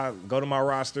 I go to my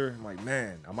roster. I'm like,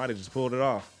 man, I might have just pulled it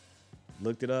off.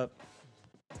 Looked it up.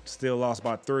 Still lost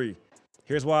by 3.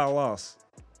 Here's why I lost.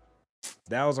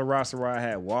 That was a roster where I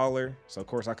had Waller, so of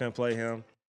course I couldn't play him.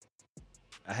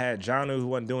 I had Jonnu, who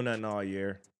wasn't doing nothing all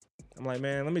year. I'm like,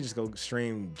 man, let me just go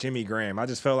stream Jimmy Graham. I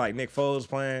just felt like Nick Foles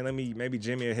playing. Maybe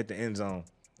Jimmy will hit the end zone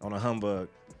on a humbug.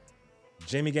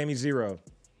 Jimmy gave me 0.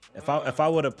 If I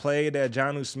would have played that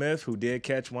Jonnu Smith, who did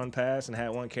catch 1 pass and had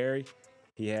 1 carry,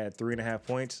 he had 3.5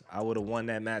 points. I would have won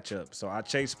that matchup. So I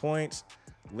chased points,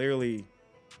 literally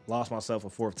lost myself a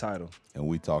 4th title. And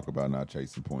we talk about not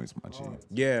chasing points, my G.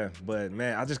 Yeah, but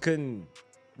man, I just couldn't.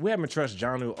 We haven't trusted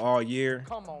Jonnu all year,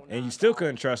 Come on and now, you still dog.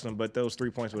 couldn't trust him. But those 3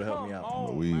 points would have helped me Come out. on,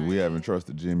 But we haven't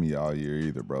trusted Jimmy all year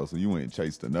either, bro. So you went and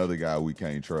chased another guy we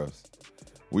can't trust.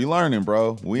 We learning,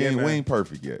 bro. We Yeah, man. ain't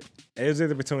perfect yet. It was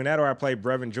either between that or I played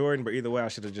Brevin Jordan. But either way, I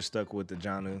should have just stuck with the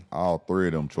Jonnu. All 3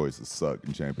 of them choices suck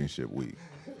in championship week.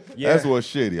 Yeah, That's what's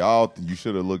shitty. You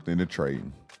should have looked into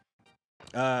trading.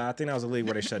 I think that was a league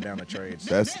where they shut down the trades.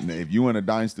 If you in a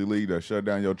dynasty league that shut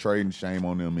down your trading, shame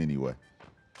on them anyway.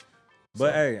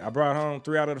 But hey, I brought home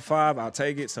 3 out of the 5. I'll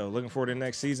take it. So looking forward to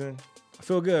next season. I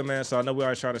feel good, man. So I know we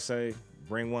always try to say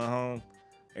bring one home.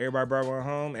 Everybody brought one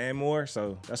home and more.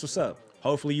 So that's what's up.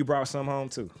 Hopefully you brought some home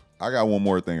too. I got one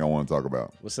more thing I want to talk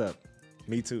about. What's up?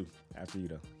 Me too. After you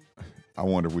though. I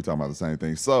wonder if we talking about the same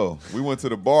thing. So we went to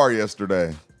the bar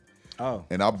yesterday. Oh,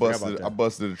 And I forgot about that.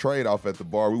 busted a trade off at the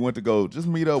bar. We went to go just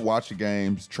meet up, watch the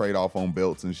games, trade off on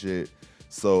belts and shit.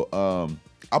 So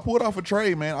I pulled off a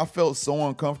trade, man. I felt so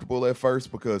uncomfortable at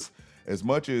first because as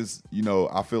much as,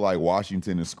 I feel like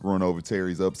Washington is screwing over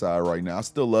Terry's upside right now, I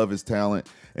still love his talent.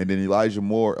 And then Elijah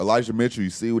Mitchell, you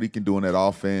see what he can do in that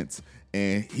offense.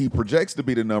 And he projects to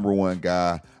be the number 1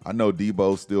 guy. I know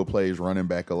Debo still plays running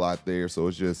back a lot there. So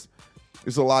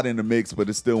it's a lot in the mix, but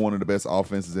it's still one of the best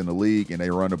offenses in the league, and they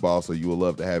run the ball, so you would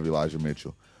love to have Elijah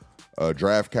Mitchell.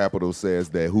 Draft Capital says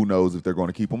that who knows if they're going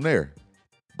to keep him there.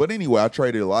 But anyway, I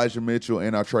traded Elijah Mitchell,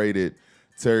 and I traded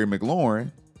Terry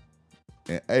McLaurin.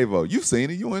 And Avo, you've seen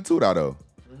it. You went to it, though.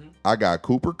 I got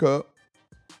Cooper Kupp,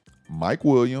 Mike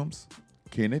Williams,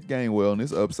 Kenneth Gainwell, and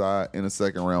his upside, and a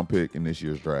 2nd-round pick in this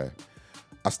year's draft.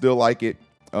 I still like it.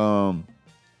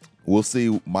 We'll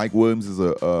see. Mike Williams is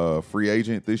a free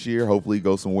agent this year. Hopefully he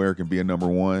goes somewhere and can be a number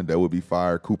 1. That would be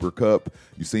fire. Cooper Kupp,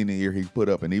 you've seen the year he put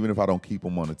up. And even if I don't keep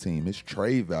him on the team, his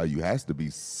trade value has to be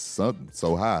something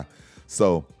so high.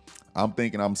 So I'm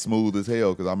thinking I'm smooth as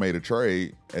hell because I made a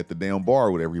trade at the damn bar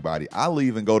with everybody. I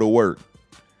leave and go to work.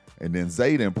 And then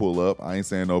Zayden pull up. I ain't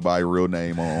saying nobody real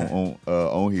name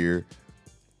on here.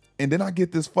 And then I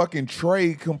get this fucking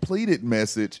trade completed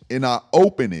message and I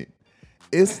open it.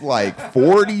 It's like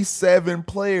 47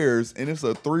 players, and it's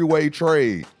a 3-way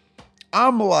trade.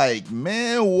 I'm like,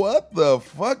 man, what the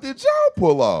fuck did y'all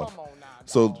pull off? Come on now,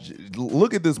 So dog.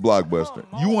 look at this blockbuster.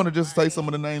 Come You on, want to just say man. some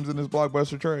of the names in this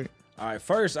blockbuster trade? All right,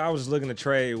 first I was looking to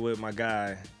trade with my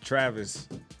guy Travis,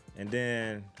 and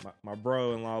then my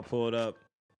bro-in-law pulled up,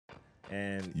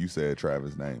 and You said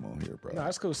Travis' name on here, bro. no,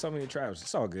 that's cool. So many Travis,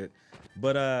 it's all good.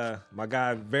 But my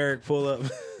guy Varick pulled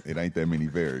up, It ain't that many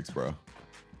Variks, bro.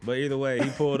 but either way, he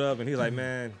pulled up and he's like,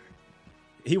 man,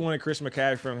 he wanted Chris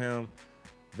McCaffrey from him.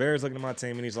 Varick's looking at my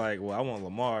team and he's like, well, I want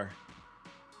Lamar.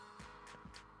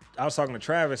 I was talking to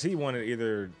Travis. He wanted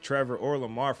either Trevor or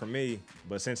Lamar for me,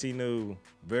 but since he knew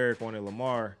Varick wanted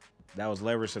Lamar, that was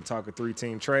leverage to talk a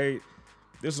 3-team trade.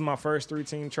 This was my first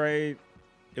 3-team trade.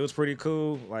 It was pretty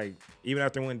cool. Like, even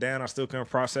after it went down, I still couldn't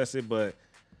process it. But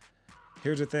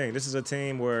here's the thing. This is a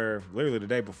team where literally the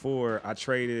day before, I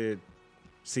traded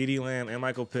CeeDee Lamb and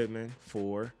Michael Pittman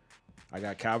for, I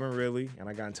got Calvin Ridley, and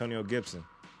I got Antonio Gibson.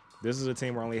 This is a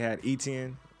team where I only had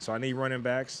Etienne, so I need running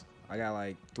backs. I got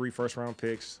like 3 first-round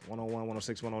picks, 101,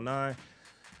 106, 109.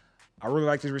 I really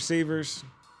like these receivers.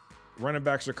 Running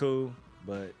backs are cool,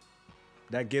 but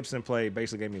that Gibson play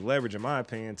basically gave me leverage, in my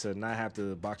opinion, to not have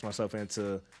to box myself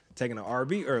into taking an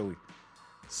RB early.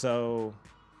 So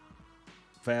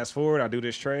fast forward, I do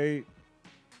this trade.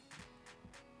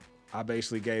 I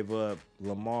basically gave up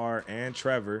Lamar and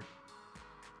Trevor,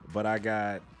 but I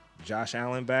got Josh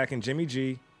Allen back and Jimmy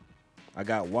G. I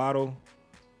got Waddle,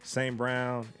 St.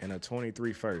 Brown, and a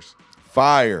 23 first.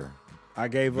 Fire. I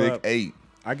gave Big up 8.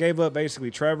 I gave up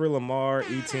basically Trevor, Lamar,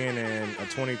 Etienne, and a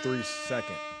 23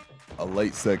 second. A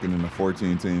late second in a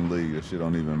 14-team league. That shit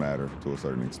don't even matter to a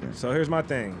certain extent. So here's my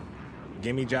thing.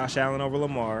 Give me Josh Allen over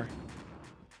Lamar.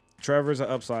 Trevor's an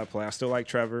upside play. I still like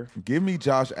Trevor. Give me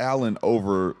Josh Allen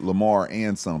over Lamar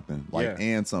and something. Yeah.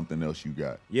 And something else you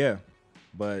got. Yeah,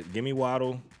 but give me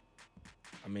Waddle.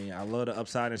 I mean, I love the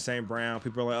upside in St. Brown.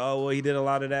 People are like, oh, well, he did a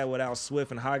lot of that without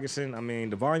Swift and Hockenson. I mean,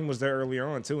 the volume was there earlier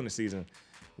on, too, in the season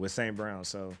with St. Brown.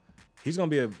 So he's going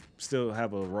to still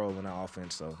have a role in that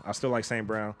offense. So I still like St.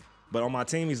 Brown. But on my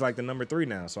team, he's like the number 3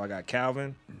 now. So I got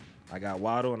Calvin, I got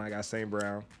Waddle, and I got St.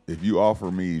 Brown. If you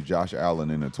offer me Josh Allen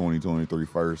in the 2023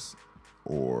 first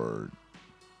or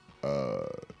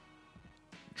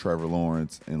Trevor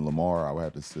Lawrence and Lamar, I would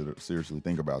have to seriously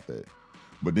think about that.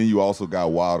 But then you also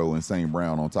got Waddle and St.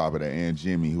 Brown on top of that, and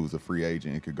Jimmy, who's a free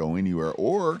agent and could go anywhere.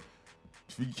 Or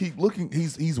if you keep looking,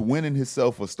 he's winning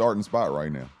himself a starting spot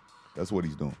right now. That's what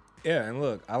he's doing. Yeah, and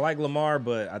look, I like Lamar,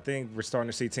 but I think we're starting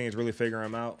to see teams really figure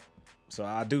him out. So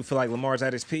I do feel like Lamar's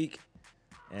at his peak.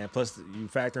 And plus, you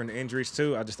factor in the injuries,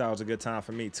 too. I just thought it was a good time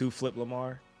for me to flip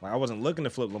Lamar. Like, I wasn't looking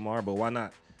to flip Lamar, but why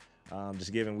not?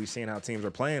 Just given we've seen how teams are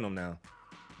playing him now.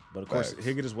 But, of course,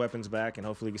 he'll get his weapons back, and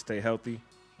hopefully he can stay healthy.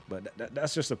 But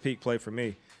that's just a peak play for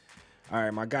me. All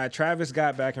right, my guy Travis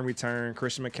got back in return.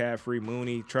 Christian McCaffrey,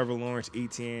 Mooney, Trevor Lawrence,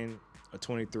 Etienne, a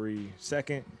 23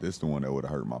 second. This is the one that would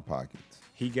have hurt my pockets.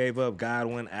 He gave up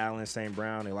Godwin, Allen, St.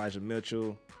 Brown, Elijah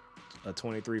Mitchell, a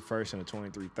 23 first and a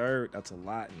 23 third. That's a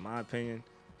lot in my opinion.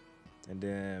 And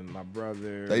then my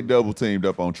brother. They double teamed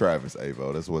up on Travis,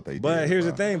 Avo. That's what they did. But here's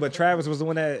bro. the thing. But Travis was the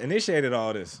one that initiated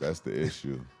all this. That's the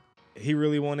issue. He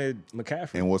really wanted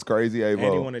McCaffrey. And what's crazy, Avo?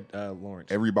 And he wanted Lawrence.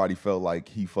 Everybody felt like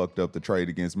he fucked up the trade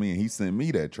against me, and he sent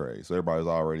me that trade. So everybody was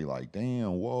already like,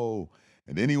 damn, whoa.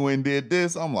 And then he went and did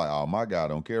this. I'm like, oh, my God, I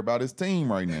don't care about his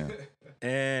team right now.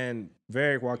 And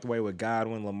Varick walked away with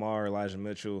Godwin, Lamar, Elijah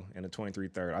Mitchell, and a 23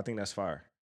 third. I think that's fire.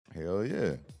 Hell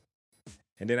yeah.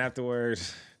 And then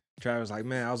afterwards, Travis was like,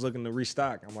 man, I was looking to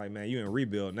restock. I'm like, man, you in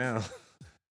rebuild now.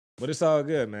 But it's all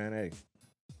good, man. Hey.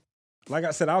 Like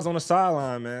I said, I was on the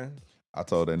sideline, man. I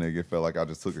told that nigga it felt like I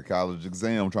just took a college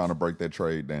exam trying to break that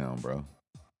trade down, bro.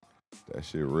 That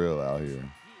shit real out here.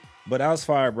 But that was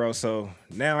fire, bro. So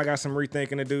now I got some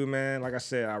rethinking to do, man. Like I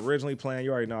said, I originally planned,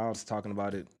 you already know I was talking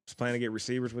about it. I was planning to get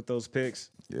receivers with those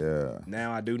picks. Yeah.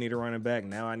 Now I do need a running back.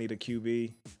 Now I need a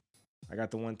QB. I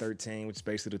got the 113, which is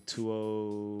basically the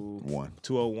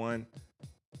 201.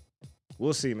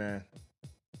 We'll see, man.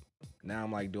 Now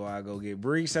I'm like, do I go get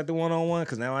Brees at the 1-on-1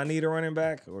 because now I need a running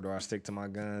back? Or do I stick to my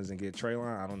guns and get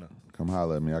Treylon? I don't know. Come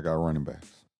holler at me. I got running backs.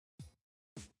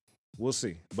 We'll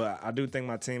see. But I do think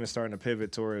my team is starting to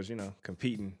pivot towards,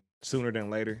 competing sooner than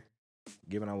later,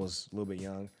 given I was a little bit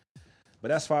young. But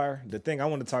that's fire. The thing I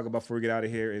want to talk about before we get out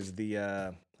of here is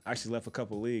I actually left a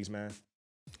couple of leagues, man.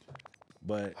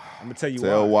 But I'm going to tell you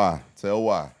why. Tell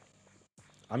why.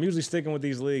 I'm usually sticking with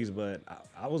these leagues, but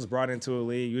I was brought into a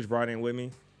league. You was brought in with me.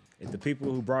 If the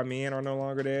people who brought me in are no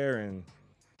longer there, and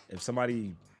if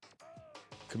somebody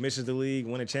commissions the league,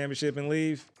 win a championship, and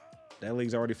leave, that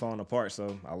league's already falling apart,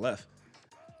 so I left.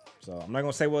 So I'm not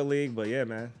going to say what league, but yeah,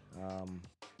 man.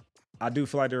 I do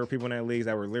feel like there were people in that league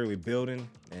that were literally building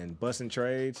and busting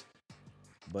trades,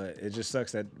 but it just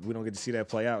sucks that we don't get to see that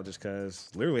play out just because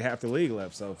literally half the league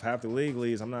left. So if half the league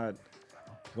leaves, I'm not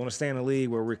going to stay in a league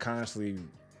where we're constantly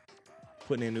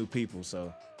putting in new people.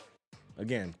 So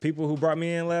again, people who brought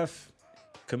me in left,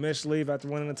 commission leave after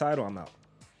winning the title, I'm out.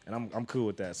 And I'm cool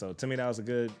with that. So to me, that was a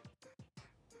good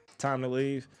time to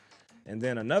leave. And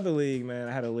then another league, man,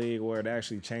 I had a league where it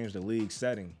actually changed the league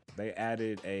setting. They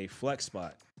added a flex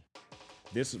spot.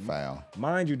 Foul.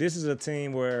 Mind you, this is a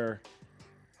team where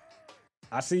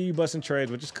I see you busting trades,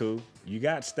 which is cool. You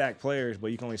got stacked players,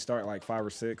 but you can only start like 5 or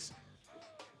 6.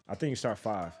 I think you start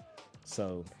 5.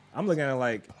 So I'm looking at it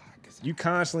like you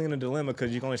constantly in a dilemma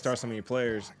because you can only start so many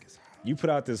players. You put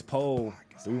out this poll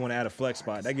that we want to add a flex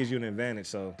spot. That gives you an advantage.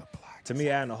 So to me,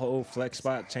 adding a whole flex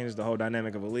spot changes the whole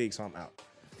dynamic of a league, so I'm out.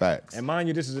 Facts. And mind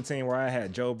you, this is a team where I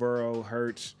had Joe Burrow,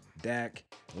 Hurts, Dak,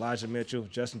 Elijah Mitchell,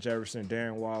 Justin Jefferson,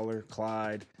 Darren Waller,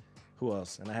 Clyde. Who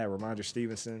else? And I had Ramondre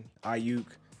Stevenson, Ayuk,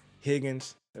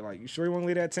 Higgins. They're like, you sure you want to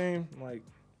lead that team? I'm like,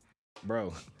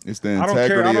 bro. It's the I don't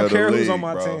integrity care of the who's league, on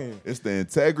my bro. team. It's the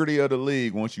integrity of the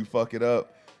league. Once you fuck it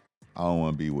up, I don't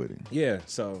want to be with it. Yeah,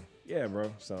 so, yeah,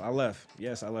 bro. So I left.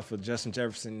 Yes, I left with Justin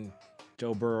Jefferson,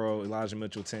 Joe Burrow, Elijah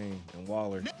Mitchell team, and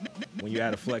Waller when you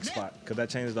add a flex spot because that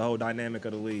changes the whole dynamic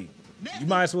of the league. You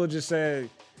might as well just say,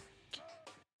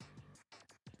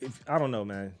 I don't know,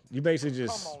 man. You basically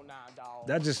just, Come on now, dog.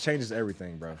 that just changes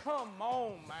everything, bro. Come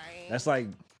on, man. That's like,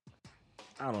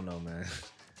 I don't know, man.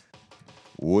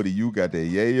 Woody, you got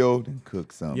that yayo? Then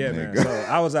cook something, Yeah, nigga. man. So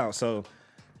I was out. So,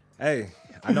 hey,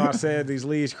 I know I said these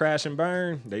leagues crash and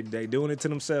burn. They doing it to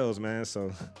themselves, man.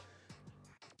 So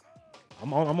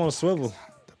I'm on a swivel.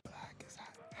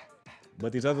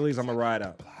 But these other leagues, I'm gonna ride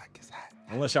out.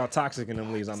 Unless y'all toxic in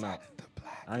them leagues, I'm out.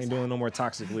 I ain't doing no more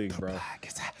toxic leagues, bro.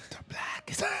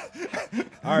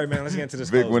 All right, man. Let's get into this.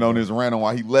 Vic close, went bro. on his rant on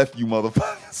why he left you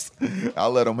motherfuckers. I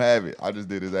let him have it. I just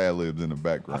did his ad libs in the I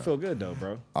background. feel good though,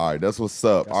 bro. All right, that's what's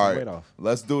up. Got All some right, weight off.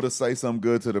 let's do the say something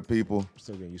good to the people.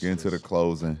 Still getting used Get to into the this.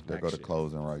 closing. There Back go the shit.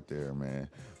 closing right there, man.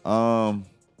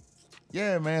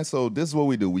 Yeah, man. So this is what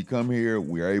we do. We come here.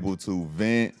 We are able to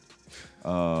vent,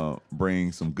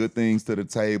 bring some good things to the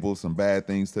table, some bad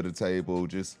things to the table.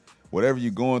 Just whatever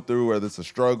you're going through, whether it's a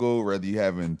struggle, whether you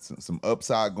having some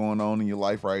upside going on in your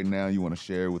life right now, you want to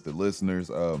share with the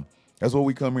listeners. That's what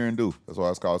we come here and do. That's why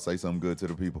it's called Say Something Good to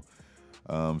the People.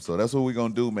 So that's what we're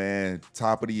gonna do, man.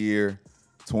 Top of the year,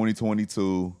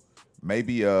 2022.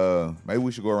 Maybe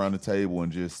we should go around the table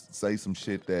and just say some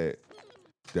shit that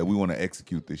we want to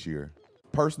execute this year.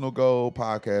 Personal goal,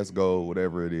 podcast goal,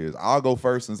 whatever it is. I'll go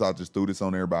first since I just threw this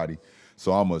on everybody.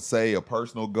 So I'm gonna say a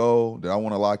personal goal that I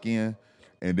want to lock in,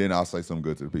 and then I'll say something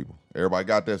good to the people. Everybody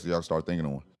got that, so y'all start thinking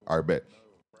of one. All right, bet.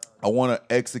 I want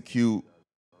to execute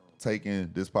taking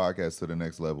this podcast to the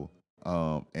next level,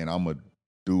 and I'm gonna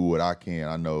do what I can.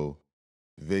 I know,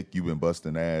 Vic, you've been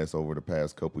busting ass over the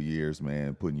past couple years,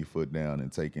 man, putting your foot down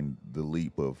and taking the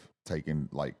leap of taking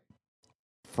like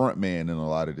front man in a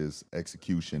lot of this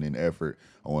execution and effort.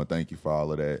 I want to thank you for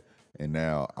all of that. And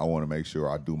now I want to make sure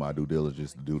I do my due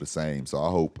diligence to do the same. So I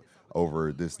hope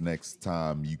over this next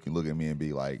time you can look at me and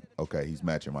be like, okay, he's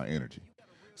matching my energy.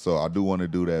 So I do want to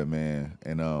do that, man.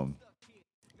 And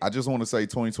I just want to say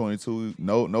 2022,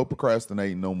 no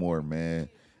procrastinating no more, man.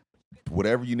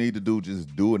 Whatever you need to do,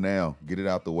 just do it now. Get it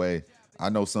out the way. I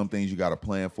know some things you got to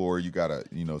plan for. You got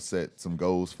to, set some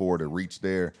goals for to reach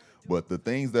there. But the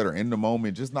things that are in the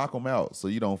moment, just knock them out so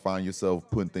you don't find yourself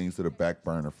putting things to the back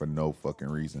burner for no fucking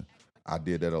reason. I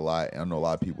did that a lot. And I know a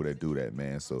lot of people that do that,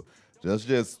 man. So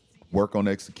just work on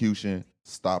execution,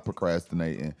 stop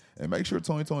procrastinating, and make sure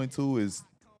 2022 is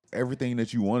everything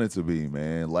that you want it to be,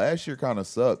 man. Last year kind of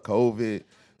sucked. COVID,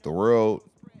 the world,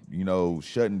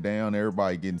 shutting down,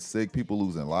 everybody getting sick, people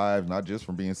losing lives, not just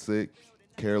from being sick,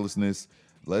 carelessness.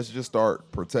 Let's just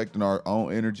start protecting our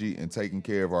own energy and taking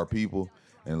care of our people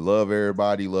and love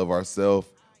everybody, love ourselves.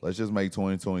 Let's just make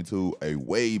 2022 a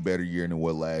way better year than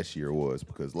what last year was,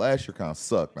 because last year kind of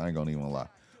sucked. I ain't gonna even lie.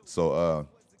 So,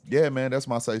 yeah, man, that's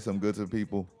my say something good to the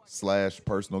people /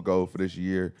 personal goal for this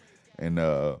year. And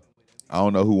I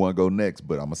don't know who want to go next,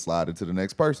 but I'm gonna slide it to the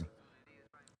next person.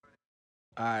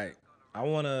 All right. I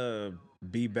want to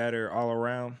be better all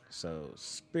around. So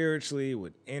spiritually,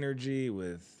 with energy,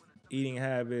 with eating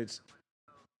habits,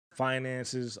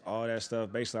 finances, all that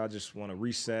stuff. Basically, I just want to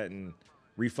reset and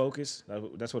refocus.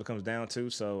 That's what it comes down to.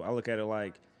 So I look at it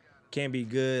like can't be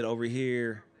good over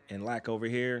here and lack over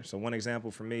here. So one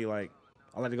example for me, like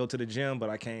I like to go to the gym, but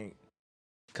I can't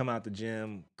come out the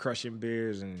gym crushing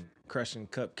beers and crushing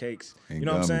cupcakes. And you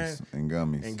know what I'm gummies, saying? And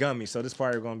gummies. And gummies. So this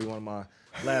probably going to be one of my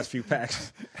last few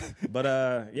packs. But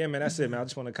yeah, man, that's it, man. I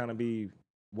just want to kind of be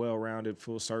well-rounded,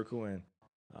 full circle, and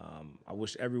I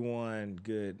wish everyone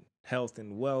good health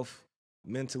and wealth,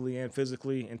 mentally and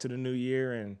physically, into the new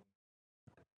year, and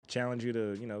challenge you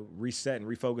to reset and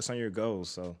refocus on your goals.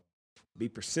 So be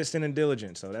persistent and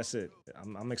diligent. So that's it.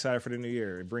 I'm excited for the new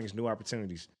year. It brings new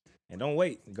opportunities, and don't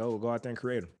wait. Go out there and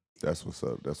create them. That's what's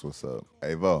up. That's what's up.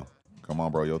 Hey, Vo, come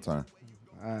on, bro. Your turn.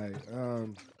 All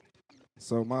right.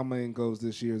 So my main goals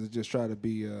this year is to just try to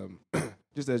be,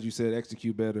 just as you said,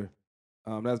 execute better.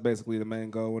 That's basically the main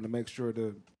goal, and to make sure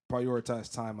to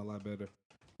prioritize time a lot better.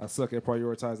 I suck at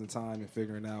prioritizing time and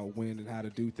figuring out when and how to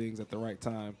do things at the right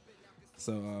time.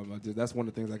 So that's one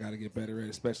of the things I got to get better at,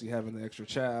 especially having the extra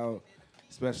child,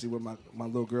 especially with my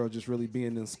little girl just really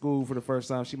being in school for the first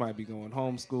time. She might be going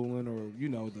homeschooling or,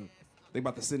 they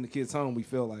about to send the kids home, we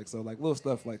feel like. So, like, little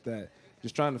stuff like that.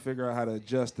 Just trying to figure out how to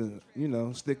adjust and,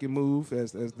 stick and move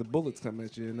as the bullets come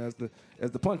at you and as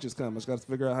the punches come. I just got to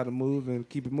figure out how to move and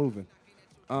keep it moving.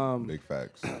 Big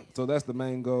facts. So that's the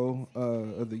main goal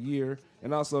of the year.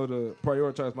 And also to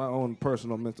prioritize my own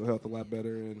personal mental health a lot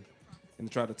better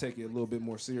and try to take it a little bit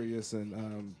more serious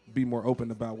and be more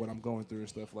open about what I'm going through and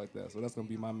stuff like that. So that's going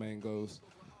to be my main goals.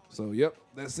 So, yep,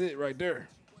 that's it right there.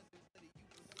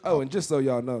 Oh, and just so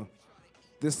y'all know,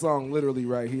 this song literally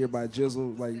right here by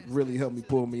Jizzle, like, really helped me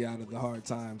pull me out of the hard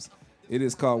times. It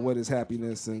is called What Is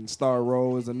Happiness, and Star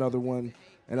Roll is another one.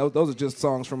 And those are just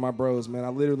songs from my bros, man. I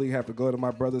literally have to go to my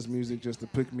brother's music just to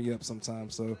pick me up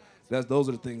sometimes. So those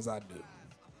are the things I do.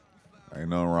 Ain't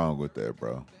nothing wrong with that,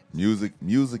 bro.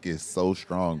 Music is so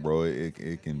strong, bro.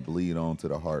 It can bleed onto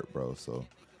the heart, bro. So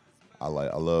I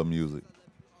love music,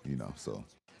 So,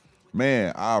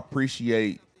 man, I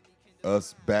appreciate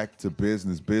us back to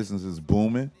business. Business is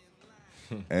booming.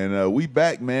 And we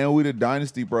back, man. We the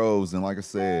Dynasty Bros. And like I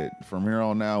said, from here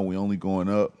on now, we only going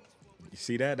up. You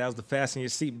see that? That was the fasten your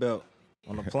seatbelt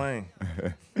on the plane.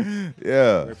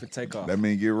 Yeah. Ready for takeoff. That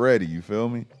mean get ready, you feel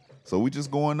me? So we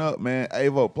just going up, man.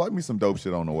 Avo, plug me some dope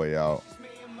shit on the way out.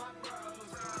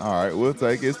 All right, we'll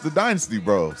take it. It's the Dynasty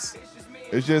Bros.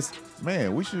 It's just,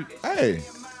 man, we said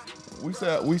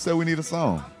we need a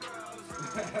song.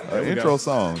 An intro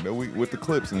song that with the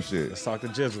clips and shit. Let's talk to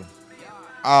Jizzle.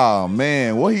 Oh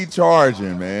man, what he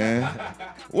charging, man?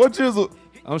 What Jizzle?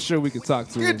 I'm sure we can talk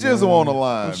to him. Get Jizzle on the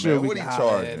line, I'm sure man. we What can he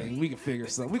holler at charging? him. We can figure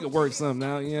something. We can work something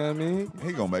out, you know what I mean?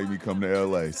 He gonna make me come to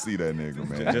LA, see that nigga,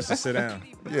 man. Just to sit down.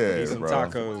 Yeah, Eat some bro.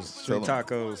 tacos. Street Tell him-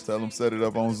 tacos. Tell him set it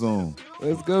up on Zoom.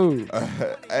 Let's go.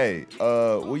 Hey,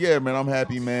 well, yeah, man, I'm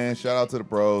happy, man. Shout out to the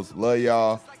bros. Love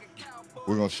y'all.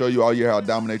 We're going to show you all year how to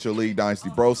dominate your league, Dynasty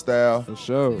Bro style. For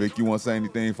sure. Vic, you want to say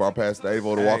anything before I pass to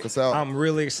Avo to walk us out? I'm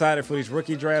really excited for these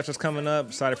rookie drafts that's coming up.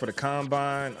 Excited for the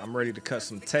combine. I'm ready to cut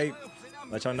some tape.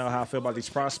 Let y'all know how I feel about these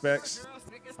prospects.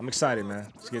 I'm excited, man.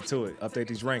 Let's get to it. Update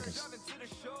these rankings.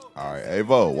 All right,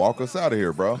 Avo, walk us out of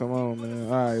here, bro. Come on, man.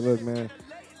 All right, look, man.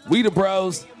 We the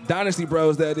bros, Dynasty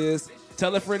Bros, that is.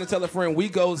 Tell a friend and tell a friend. We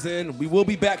goes in. We will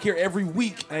be back here every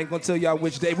week. I ain't going to tell y'all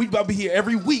which day. We about to be here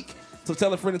every week. So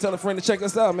tell a friend to check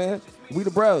us out, man. We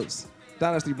the bros.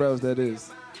 Dynasty Bros, that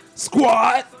is.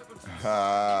 Squad.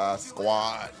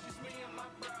 Squad.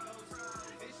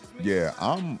 Yeah,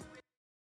 I'm